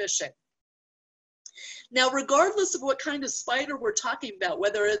inverse of fishing. Now, regardless of what kind of spider we're talking about,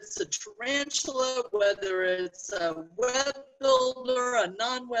 whether it's a tarantula, whether it's a web builder, a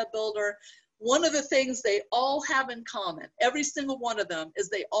non-web builder, one of the things they all have in common, every single one of them, is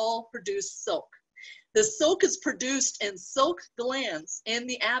they all produce silk. The silk is produced in silk glands in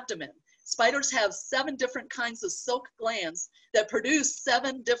the abdomen. Spiders have 7 different kinds of silk glands that produce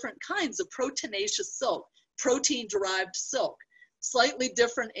 7 different kinds of proteinaceous silk, protein-derived silk, slightly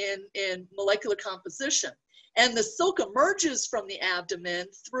different in molecular composition. And the silk emerges from the abdomen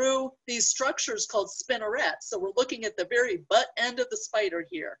through these structures called spinnerets. So we're looking at the very butt end of the spider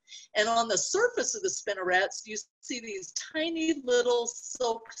here. And on the surface of the spinnerets, you see these tiny little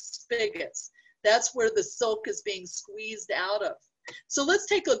silk spigots. That's where the silk is being squeezed out of. So let's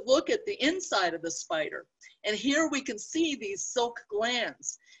take a look at the inside of the spider. And here we can see these silk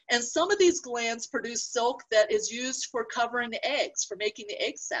glands. And some of these glands produce silk that is used for covering the eggs, for making the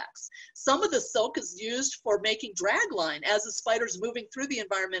egg sacs. Some of the silk is used for making drag line. As the spider's moving through the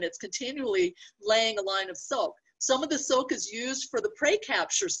environment, it's continually laying a line of silk. Some of the silk is used for the prey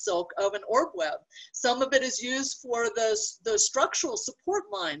capture silk of an orb web. Some of it is used for the structural support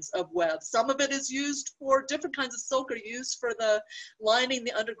lines of webs. Some of it is used for different kinds of silk are used for the lining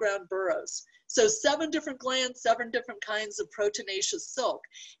the underground burrows. So 7 different glands, 7 different kinds of proteinaceous silk.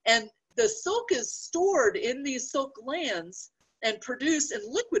 And the silk is stored in these silk glands and produced in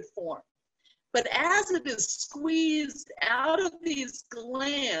liquid form. But as it is squeezed out of these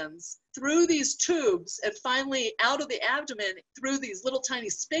glands through these tubes and finally out of the abdomen through these little tiny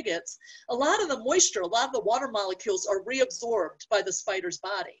spigots, a lot of the moisture, a lot of the water molecules are reabsorbed by the spider's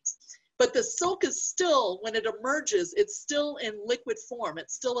body. But the silk is still, when it emerges, it's still in liquid form.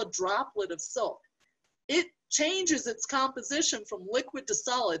 It's still a droplet of silk. It changes its composition from liquid to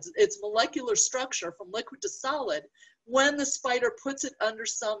solid, its molecular structure from liquid to solid, when the spider puts it under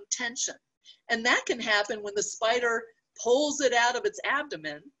some tension. And that can happen when the spider pulls it out of its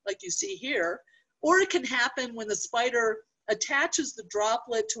abdomen, like you see here, or it can happen when the spider attaches the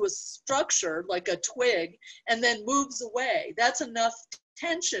droplet to a structure, like a twig, and then moves away. That's enough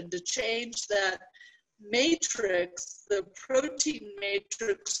tension to change that matrix, the protein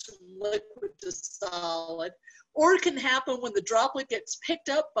matrix, from liquid to solid. Or it can happen when the droplet gets picked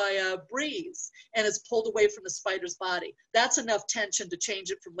up by a breeze and is pulled away from the spider's body. That's enough tension to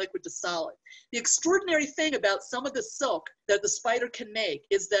change it from liquid to solid. The extraordinary thing about some of the silk that the spider can make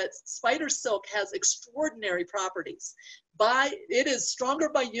is that spider silk has extraordinary properties. It is stronger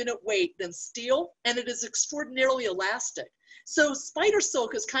by unit weight than steel, and it is extraordinarily elastic. So spider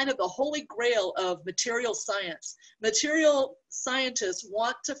silk is kind of the holy grail of material science. Material scientists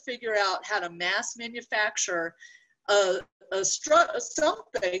want to figure out how to mass manufacture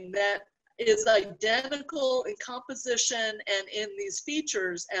something that is identical in composition and in these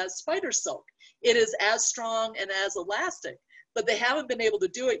features as spider silk. It is as strong and as elastic, but they haven't been able to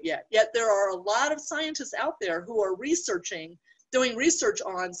do it yet. Yet there are a lot of scientists out there who are doing research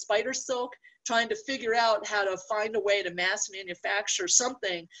on spider silk, trying to figure out how to find a way to mass manufacture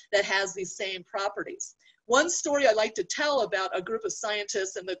something that has these same properties. One story I like to tell about a group of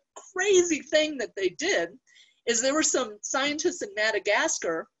scientists, and the crazy thing that they did is there were some scientists in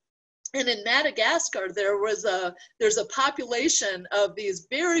Madagascar, and in Madagascar there's a population of these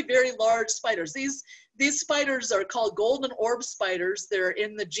very, very large spiders. These spiders are called golden orb spiders. They're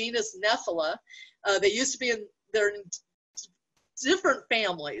in the genus Nephila. They used to be they're in different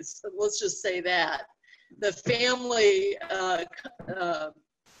families. Let's just say that. The family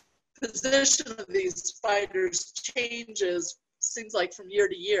position of these spiders changes, seems like, from year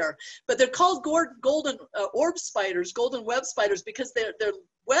to year. But they're called golden orb spiders, golden web spiders, because their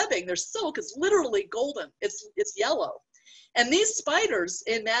webbing, their silk is literally golden. It's yellow. And these spiders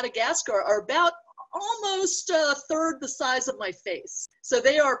in Madagascar are about almost a third the size of my face. So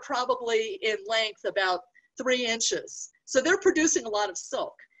they are probably in length about 3 inches. So they're producing a lot of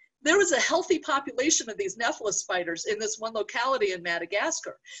silk. There was a healthy population of these Nephila spiders in this one locality in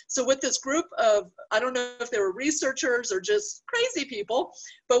Madagascar. So with this group of, I don't know if they were researchers or just crazy people,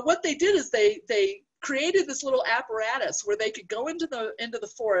 but what they did is they created this little apparatus where they could go into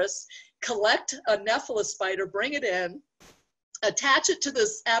the forest, collect a Nephila spider, bring it in, attach it to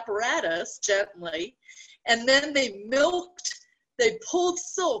this apparatus gently, and then they pulled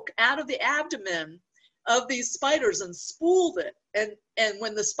silk out of the abdomen of these spiders and spooled it. And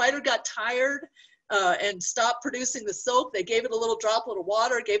when the spider got tired and stopped producing the silk, they gave it a little droplet of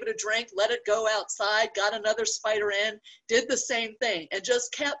water, gave it a drink, let it go outside, got another spider in, did the same thing, and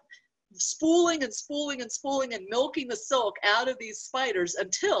just kept spooling and spooling and spooling and milking the silk out of these spiders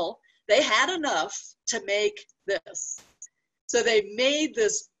until they had enough to make this. So they made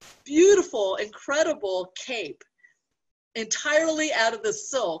this beautiful, incredible cape entirely out of the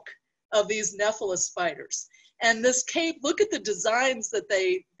silk of these Nephila spiders. And this cape, look at the designs that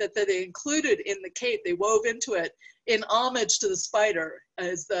they included in the cape. They wove into it in homage to the spider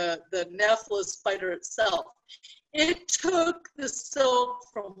as the Nephila spider itself. It took the silk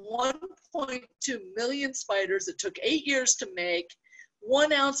from 1.2 million spiders. It took 8 years to make.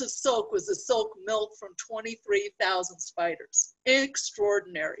 1 ounce of silk was the silk milk from 23,000 spiders.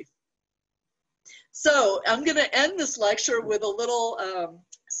 Extraordinary. So I'm going to end this lecture with a little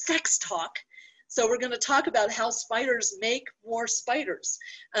sex talk. So we're going to talk about how spiders make more spiders.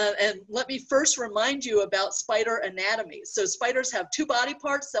 And let me first remind you about spider anatomy. So spiders have 2 body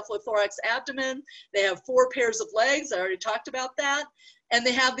parts, cephalothorax, abdomen. They have 4 pairs of legs. I already talked about that. And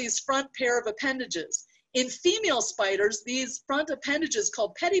they have these front pair of appendages. In female spiders, these front appendages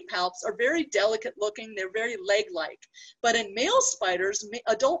called pedipalps are very delicate looking. They're very leg-like. But in male spiders,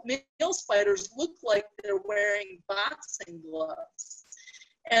 adult male spiders look like they're wearing boxing gloves.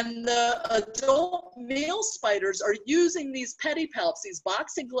 And the adult male spiders are using these pedipalps, these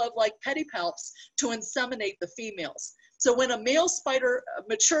boxing glove-like pedipalps, to inseminate the females. So when a male spider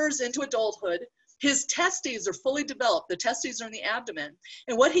matures into adulthood, his testes are fully developed. The testes are in the abdomen.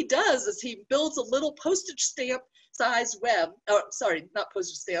 And what he does is he builds a little postage stamp size web, not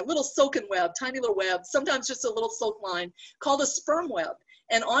postage stamp, a little silken web, tiny little web, sometimes just a little silk line called a sperm web.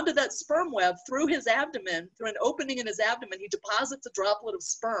 And onto that sperm web, through his abdomen, through an opening in his abdomen, he deposits a droplet of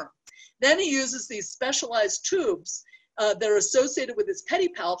sperm. Then he uses these specialized tubes that are associated with his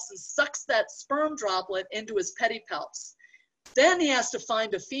pedipalps and sucks that sperm droplet into his pedipalps. Then he has to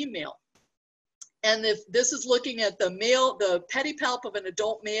find a female. And if this is looking at the male, the pedipalp of an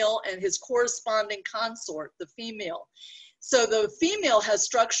adult male and his corresponding consort, the female. So the female has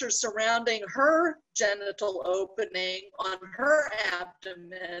structures surrounding her genital opening on her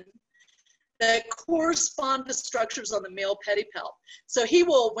abdomen that correspond to structures on the male pedipalp. So he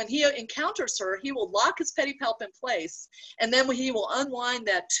will, when he encounters her, he will lock his pedipalp in place, and then he will unwind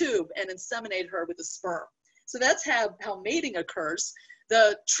that tube and inseminate her with the sperm. So that's how mating occurs.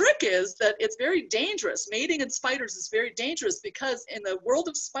 The trick is that it's very dangerous. Mating in spiders is very dangerous because in the world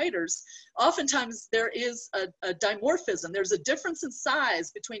of spiders, oftentimes there is a dimorphism. There's a difference in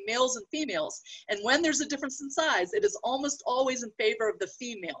size between males and females. And when there's a difference in size, it is almost always in favor of the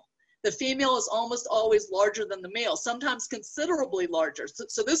female. The female is almost always larger than the male, sometimes considerably larger.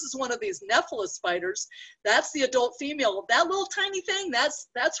 So this is one of these Nephila spiders. That's the adult female. That little tiny thing,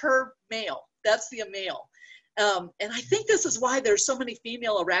 that's her male. That's the male. And I think this is why there's so many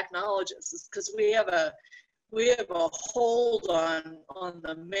female arachnologists, because we have a hold on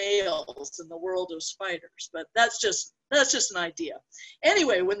the males in the world of spiders. But that's just an idea.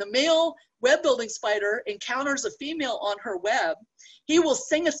 Anyway, when the male web building spider encounters a female on her web, he will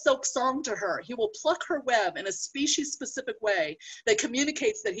sing a silk song to her. He will pluck her web in a species-specific way that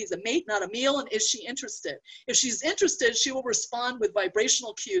communicates that he's a mate, not a meal, and is she interested? If she's interested, she will respond with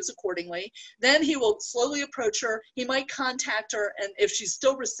vibrational cues accordingly. Then he will slowly approach her. He might contact her, and if she's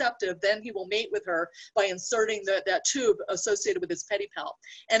still receptive, then he will mate with her by inserting that tube associated with his pedipalp.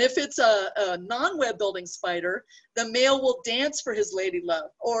 And if it's a non-web building spider, the male will dance for his lady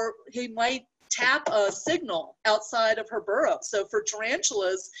love, or he might tap a signal outside of her burrow. So for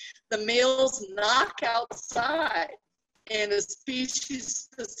tarantulas, the males knock outside in a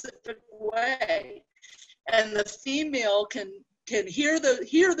species-specific way, and the female can hear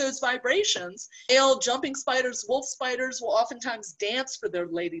those vibrations. Male jumping spiders, wolf spiders will oftentimes dance for their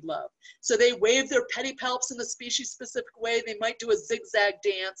lady love. So they wave their pedipalps in a species-specific way. They might do a zigzag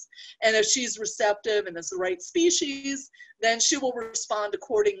dance, and if she's receptive and is the right species, then she will respond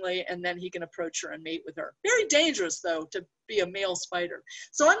accordingly, and then he can approach her and mate with her. Very dangerous, though, to be a male spider.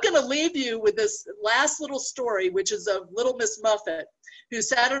 So I'm going to leave you with this last little story, which is of Little Miss Muffet, who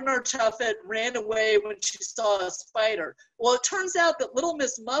sat on her tuffet, ran away when she saw a spider. Well, it turns out that Little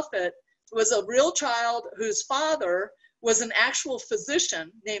Miss Muffet was a real child whose father was an actual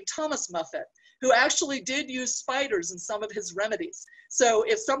physician named Thomas Muffet, who actually did use spiders in some of his remedies. So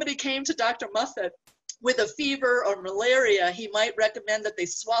if somebody came to Dr. Muffet with a fever or malaria, he might recommend that they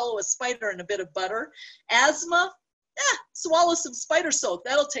swallow a spider and a bit of butter. Asthma, swallow some spider silk,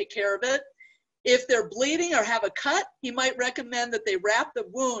 that'll take care of it. If they're bleeding or have a cut, he might recommend that they wrap the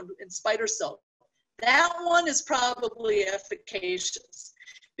wound in spider silk. That one is probably efficacious,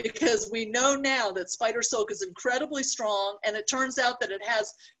 because we know now that spider silk is incredibly strong, and it turns out that it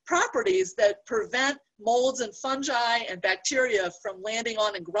has properties that prevent molds and fungi and bacteria from landing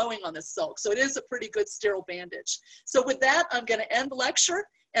on and growing on the silk. So it is a pretty good sterile bandage. So with that, I'm going to end the lecture,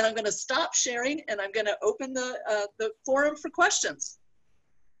 and I'm going to stop sharing, and I'm going to open the forum for questions.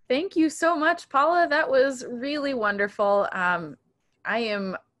 Thank you so much, Paula. That was really wonderful. I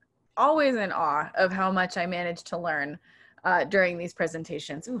am always in awe of how much I managed to learn during these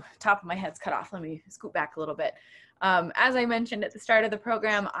presentations. Ooh, top of my head's cut off. Let me scoot back a little bit. As I mentioned at the start of the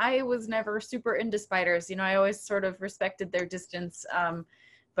program, I was never super into spiders. You know, I always sort of respected their distance,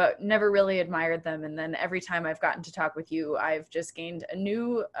 but never really admired them. And then every time I've gotten to talk with you, I've just gained a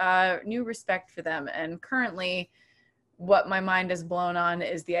new respect for them. And currently, what my mind is blown on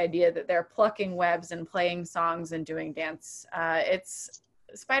is the idea that they're plucking webs and playing songs and doing dance.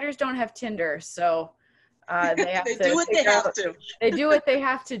 Spiders don't have Tinder, so they have do what they have to. They do what they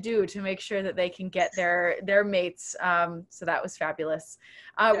have to do to make sure that they can get their mates. So that was fabulous.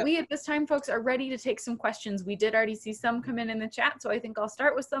 We at this time, folks, are ready to take some questions. We did already see some come in the chat, so I think I'll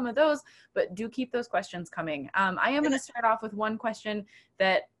start with some of those, but do keep those questions coming. I am going to start off with one question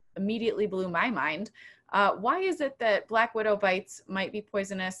that immediately blew my mind. Why is it that black widow bites might be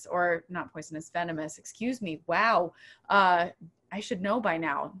poisonous, or not poisonous, venomous, excuse me. Wow. I should know by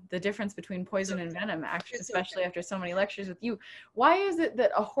now the difference between poison and venom, actually, especially after so many lectures with you. Why is it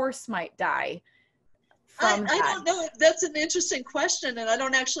that a horse might die from that? I don't know. That's an interesting question, and I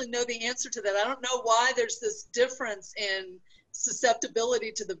don't actually know the answer to that. I don't know why there's this difference in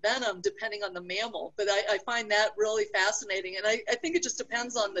susceptibility to the venom depending on the mammal, but I find that really fascinating, and I think it just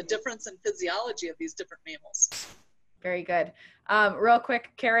depends on the difference in physiology of these different mammals. Very good. Real quick,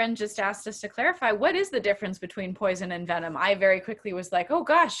 Karen just asked us to clarify, what is the difference between poison and venom? I very quickly was like, oh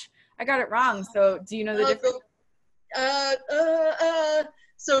gosh, I got it wrong. So do you know the difference?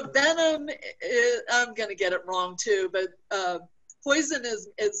 So venom, I'm going to get it wrong too, but poison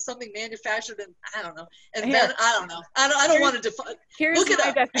is something manufactured in, I don't know. And venom, I don't know. I don't want to define. Here's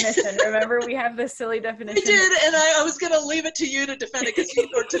my definition. Remember, we have this silly definition. I did, and I was going to leave it to you to defend it,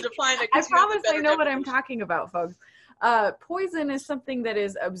 or to define it. I promise I know what I'm talking about, folks. Poison is something that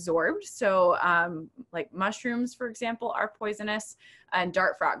is absorbed. So like mushrooms, for example, are poisonous, and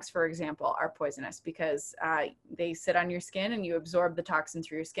dart frogs, for example, are poisonous because they sit on your skin and you absorb the toxin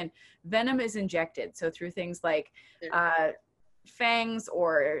through your skin. Venom is injected. So through things like fangs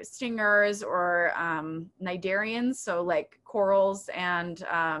or stingers or cnidarians, so like corals and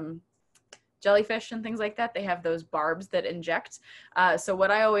jellyfish and things like that, they have those barbs that inject. So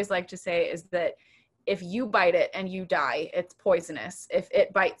what I always like to say is that if you bite it and you die, it's poisonous. If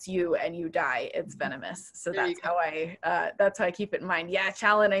it bites you and you die, it's venomous. So that's how I keep it in mind. Yeah,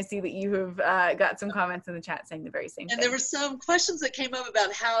 Challen, I see that you have got some comments in the chat saying the very same thing. And there were some questions that came up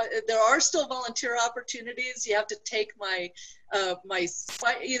about how there are still volunteer opportunities. You have to take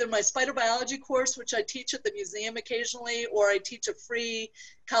either my spider biology course, which I teach at the museum occasionally, or I teach a free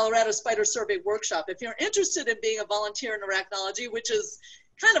Colorado Spider Survey workshop. If you're interested in being a volunteer in arachnology, which is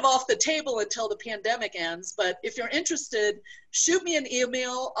kind of off the table until the pandemic ends. But if you're interested, shoot me an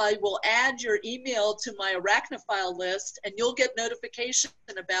email. I will add your email to my arachnophile list, and you'll get notification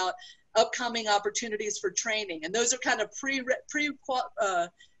about upcoming opportunities for training. And those are kind of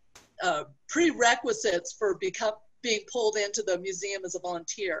prerequisites for being pulled into the museum as a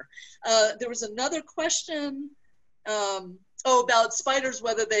volunteer. There was another question about spiders,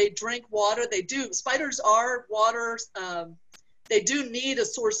 whether they drink water. They do. Spiders are water. They do need a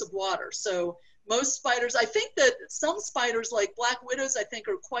source of water. So most spiders, I think that some spiders like black widows, I think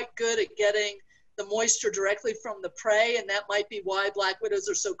are quite good at getting the moisture directly from the prey. And that might be why black widows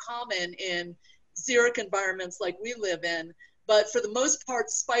are so common in xeric environments like we live in. But for the most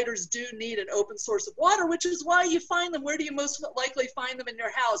part, spiders do need an open source of water, which is why you find them. Where do you most likely find them in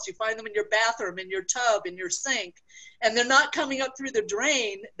your house? You find them in your bathroom, in your tub, in your sink. And they're not coming up through the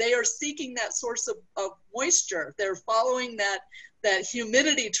drain. They are seeking that source of moisture. They're following that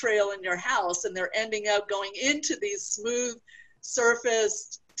humidity trail in your house, and they're ending up going into these smooth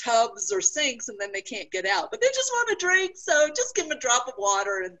surfaced tubs or sinks, and then they can't get out. But they just want to drink, so just give them a drop of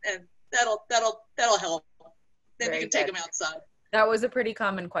water, and that'll help. Then Very you can take good. them outside. That was a pretty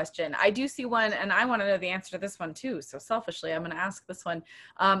common question. I do see one, and I want to know the answer to this one too. So selfishly, I'm going to ask this one.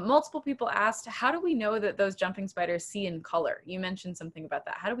 Multiple people asked, how do we know that those jumping spiders see in color? You mentioned something about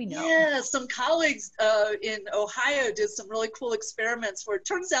that. How do we know? Yeah, some colleagues in Ohio did some really cool experiments where it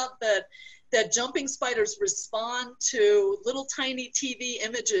turns out that jumping spiders respond to little tiny TV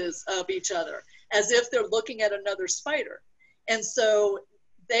images of each other as if they're looking at another spider. And so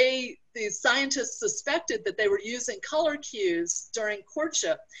the scientists suspected that they were using color cues during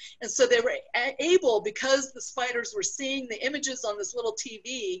courtship. And so they were able, because the spiders were seeing the images on this little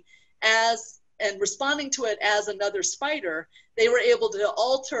TV and responding to it as another spider, they were able to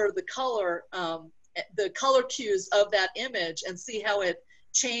alter the color cues of that image and see how it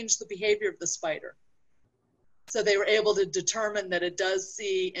changed the behavior of the spider. So they were able to determine that it does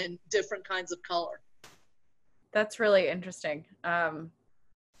see in different kinds of color. That's really interesting.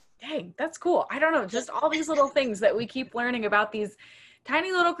 Dang, that's cool. I don't know, just all these little things that we keep learning about these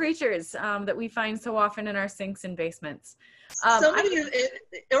tiny little creatures that we find so often in our sinks and basements. Somebody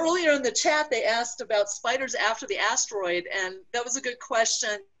earlier in the chat, they asked about spiders after the asteroid, and that was a good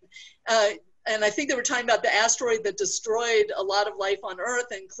question. And I think they were talking about the asteroid that destroyed a lot of life on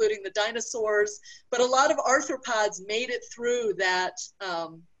Earth, including the dinosaurs. But a lot of arthropods made it through that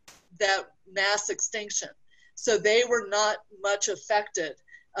mass extinction. So they were not much affected.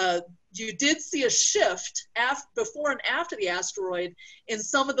 You did see a shift before and after the asteroid in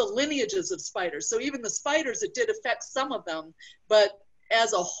some of the lineages of spiders. So even the spiders, it did affect some of them, but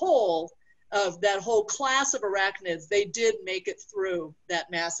as a whole, of that whole class of arachnids, they did make it through that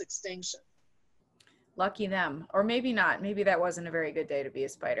mass extinction. Lucky them, or maybe not. Maybe that wasn't a very good day to be a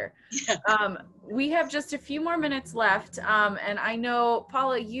spider. Yeah. We have just a few more minutes left, and I know,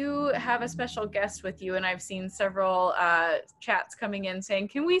 Paula, you have a special guest with you, and I've seen several chats coming in saying,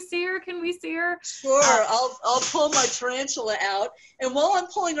 "Can we see her? Can we see her?" Sure, I'll pull my tarantula out, and while I'm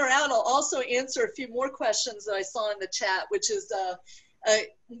pulling her out, I'll also answer a few more questions that I saw in the chat, which is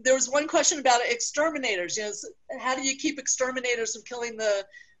there was one question about exterminators. You know, how do you keep exterminators from killing the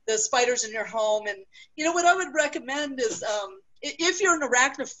spiders in your home? And you know what I would recommend is if you're an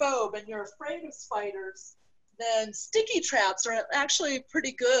arachnophobe and you're afraid of spiders, then sticky traps are actually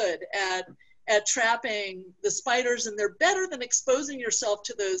pretty good at trapping the spiders, and they're better than exposing yourself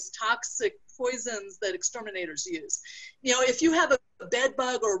to those toxic poisons that exterminators use. You know, if you have a bed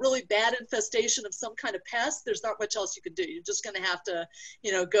bug or a really bad infestation of some kind of pest, there's not much else you can do. You're just going to have to,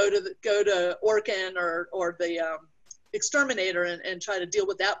 you know, go to Orkin or the exterminator and try to deal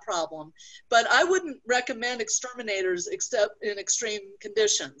with that problem. But I wouldn't recommend exterminators except in extreme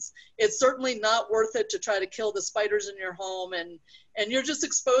conditions. It's certainly not worth it to try to kill the spiders in your home, and you're just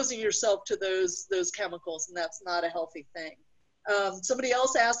exposing yourself to those chemicals, and that's not a healthy thing. Somebody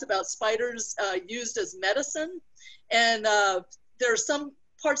else asked about spiders used as medicine, and there are some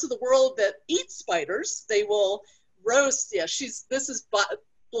parts of the world that eat spiders. They will roast. Yeah, this is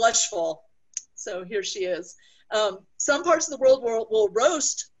blushful. So here she is. Some parts of the world will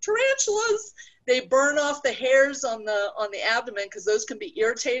roast tarantulas. They burn off the hairs on the abdomen because those can be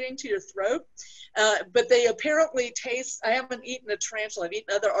irritating to your throat. But they apparently taste, I haven't eaten a tarantula, I've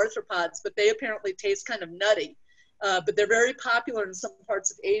eaten other arthropods, but they apparently taste kind of nutty. But they're very popular in some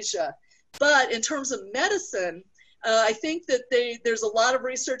parts of Asia. But in terms of medicine, I think that there's a lot of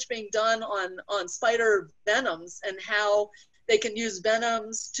research being done on spider venoms and how They can use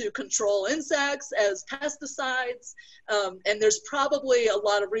venoms to control insects as pesticides. And there's probably a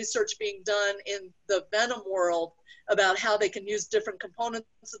lot of research being done in the venom world about how they can use different components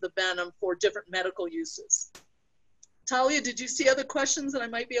of the venom for different medical uses. Talia, did you see other questions that I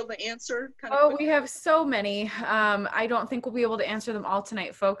might be able to answer? We have so many. I don't think we'll be able to answer them all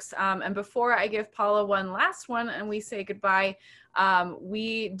tonight, folks. And before I give Paula one last one and we say goodbye,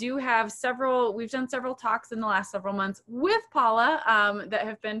 we do have we've done several talks in the last several months with Paula that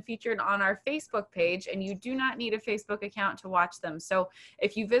have been featured on our Facebook page, and you do not need a Facebook account to watch them. So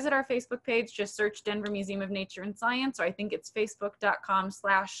if you visit our Facebook page, just search Denver Museum of Nature and Science, or I think it's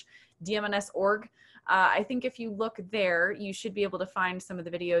facebook.com/DMNS.org. I think if you look there, you should be able to find some of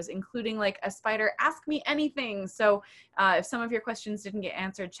the videos, including like a spider ask me anything. So if some of your questions didn't get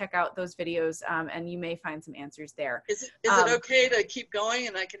answered, check out those videos and you may find some answers there. Is it okay to keep going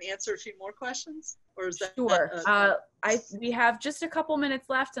and I can answer a few more questions? Or is that sure? We have just a couple minutes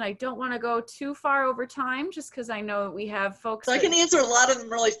left, and I don't want to go too far over time, just because I know we have folks. So I can answer a lot of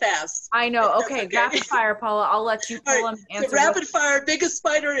them really fast. I know. Okay, rapid fire, Paula. I'll let you pull them. So rapid fire, biggest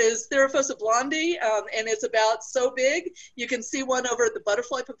spider is Theraphosa blondi, and it's about so big. You can see one over at the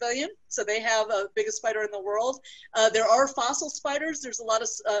Butterfly Pavilion. So they have a biggest spider in the world. There are fossil spiders. There's a lot of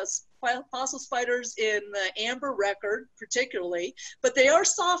fossil spiders in the amber record, particularly, but they are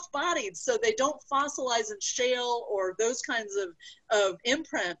soft-bodied, so they don't fossilize in shale or those kinds of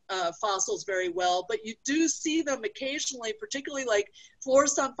imprint fossils very well, but you do see them occasionally, particularly like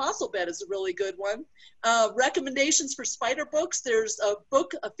Floriston Fossil Bed is a really good one. Recommendations for spider books. There's a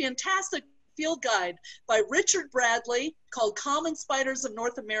fantastic field guide by Richard Bradley called Common Spiders of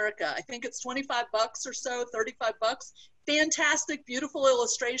North America. I think it's $25 or so, $35. Fantastic, beautiful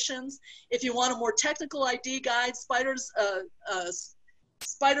illustrations. If you want a more technical ID guide, Spiders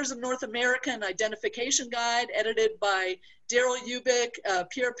of North America, an identification guide edited by Daryl Ubik,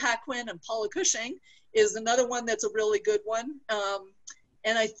 Pierre Paquin, and Paula Cushing is another one that's a really good one.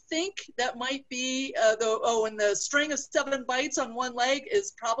 And I think that might be, and the string of 7 bites on one leg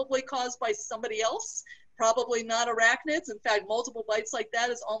is probably caused by somebody else. Probably not arachnids. In fact, multiple bites like that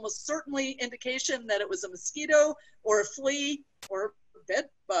is almost certainly indication that it was a mosquito or a flea or a bed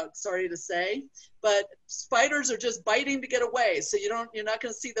bug, sorry to say. But spiders are just biting to get away, so you're not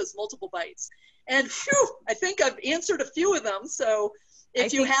going to see those multiple bites. And phew, I think I've answered a few of them. So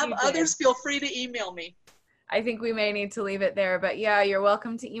if you have others, feel free to email me. I think we may need to leave it there, but yeah, you're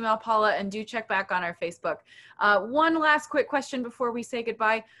welcome to email Paula, and do check back on our Facebook. One last quick question before we say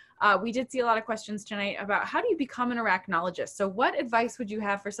goodbye. We did see a lot of questions tonight about how do you become an arachnologist? So what advice would you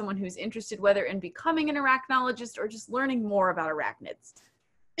have for someone who's interested, whether in becoming an arachnologist or just learning more about arachnids?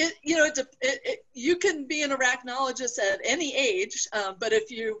 You can be an arachnologist at any age, but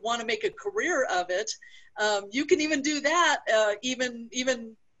if you want to make a career of it, you can even do that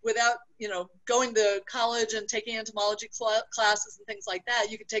even without going to college and taking entomology classes and things like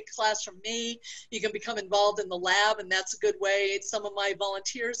that. You can take a class from me. You can become involved in the lab, and that's a good way. Some of my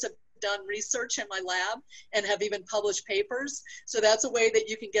volunteers have done research in my lab and have even published papers. So that's a way that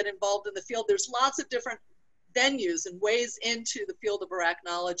you can get involved in the field. There's lots of different venues and ways into the field of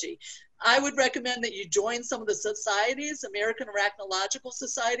arachnology. I would recommend that you join some of the societies. American Arachnological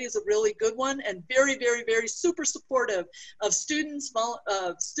Society is a really good one, and very, very, very super supportive of students,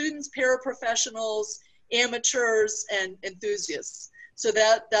 paraprofessionals, amateurs, and enthusiasts. So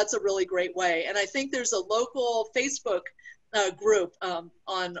that's a really great way. And I think there's a local Facebook group on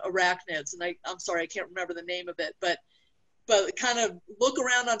arachnids, and I'm sorry, I can't remember the name of it, but kind of look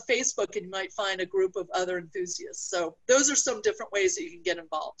around on Facebook and you might find a group of other enthusiasts. So those are some different ways that you can get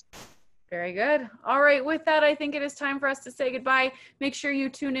involved. Very good. All right, with that, I think it is time for us to say goodbye. Make sure you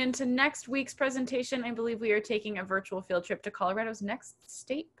tune in to next week's presentation. I believe we are taking a virtual field trip to Colorado's next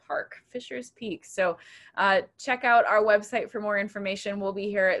state park, Fisher's Peak. So check out our website for more information. We'll be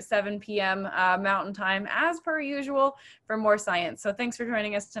here at 7 p.m. Mountain Time, as per usual, for more science. So thanks for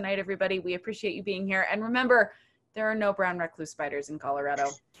joining us tonight, everybody. We appreciate you being here. And remember, there are no brown recluse spiders in Colorado.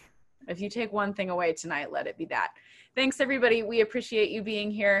 If you take one thing away tonight, let it be that. Thanks, everybody. We appreciate you being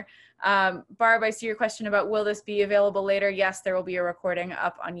here. Barb, I see your question about will this be available later? Yes, there will be a recording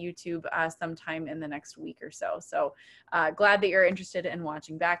up on YouTube sometime in the next week or so. So glad that you're interested in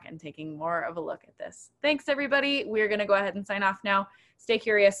watching back and taking more of a look at this. Thanks, everybody. We're going to go ahead and sign off now. Stay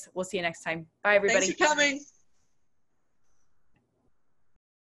curious. We'll see you next time. Bye, everybody. Thanks for coming.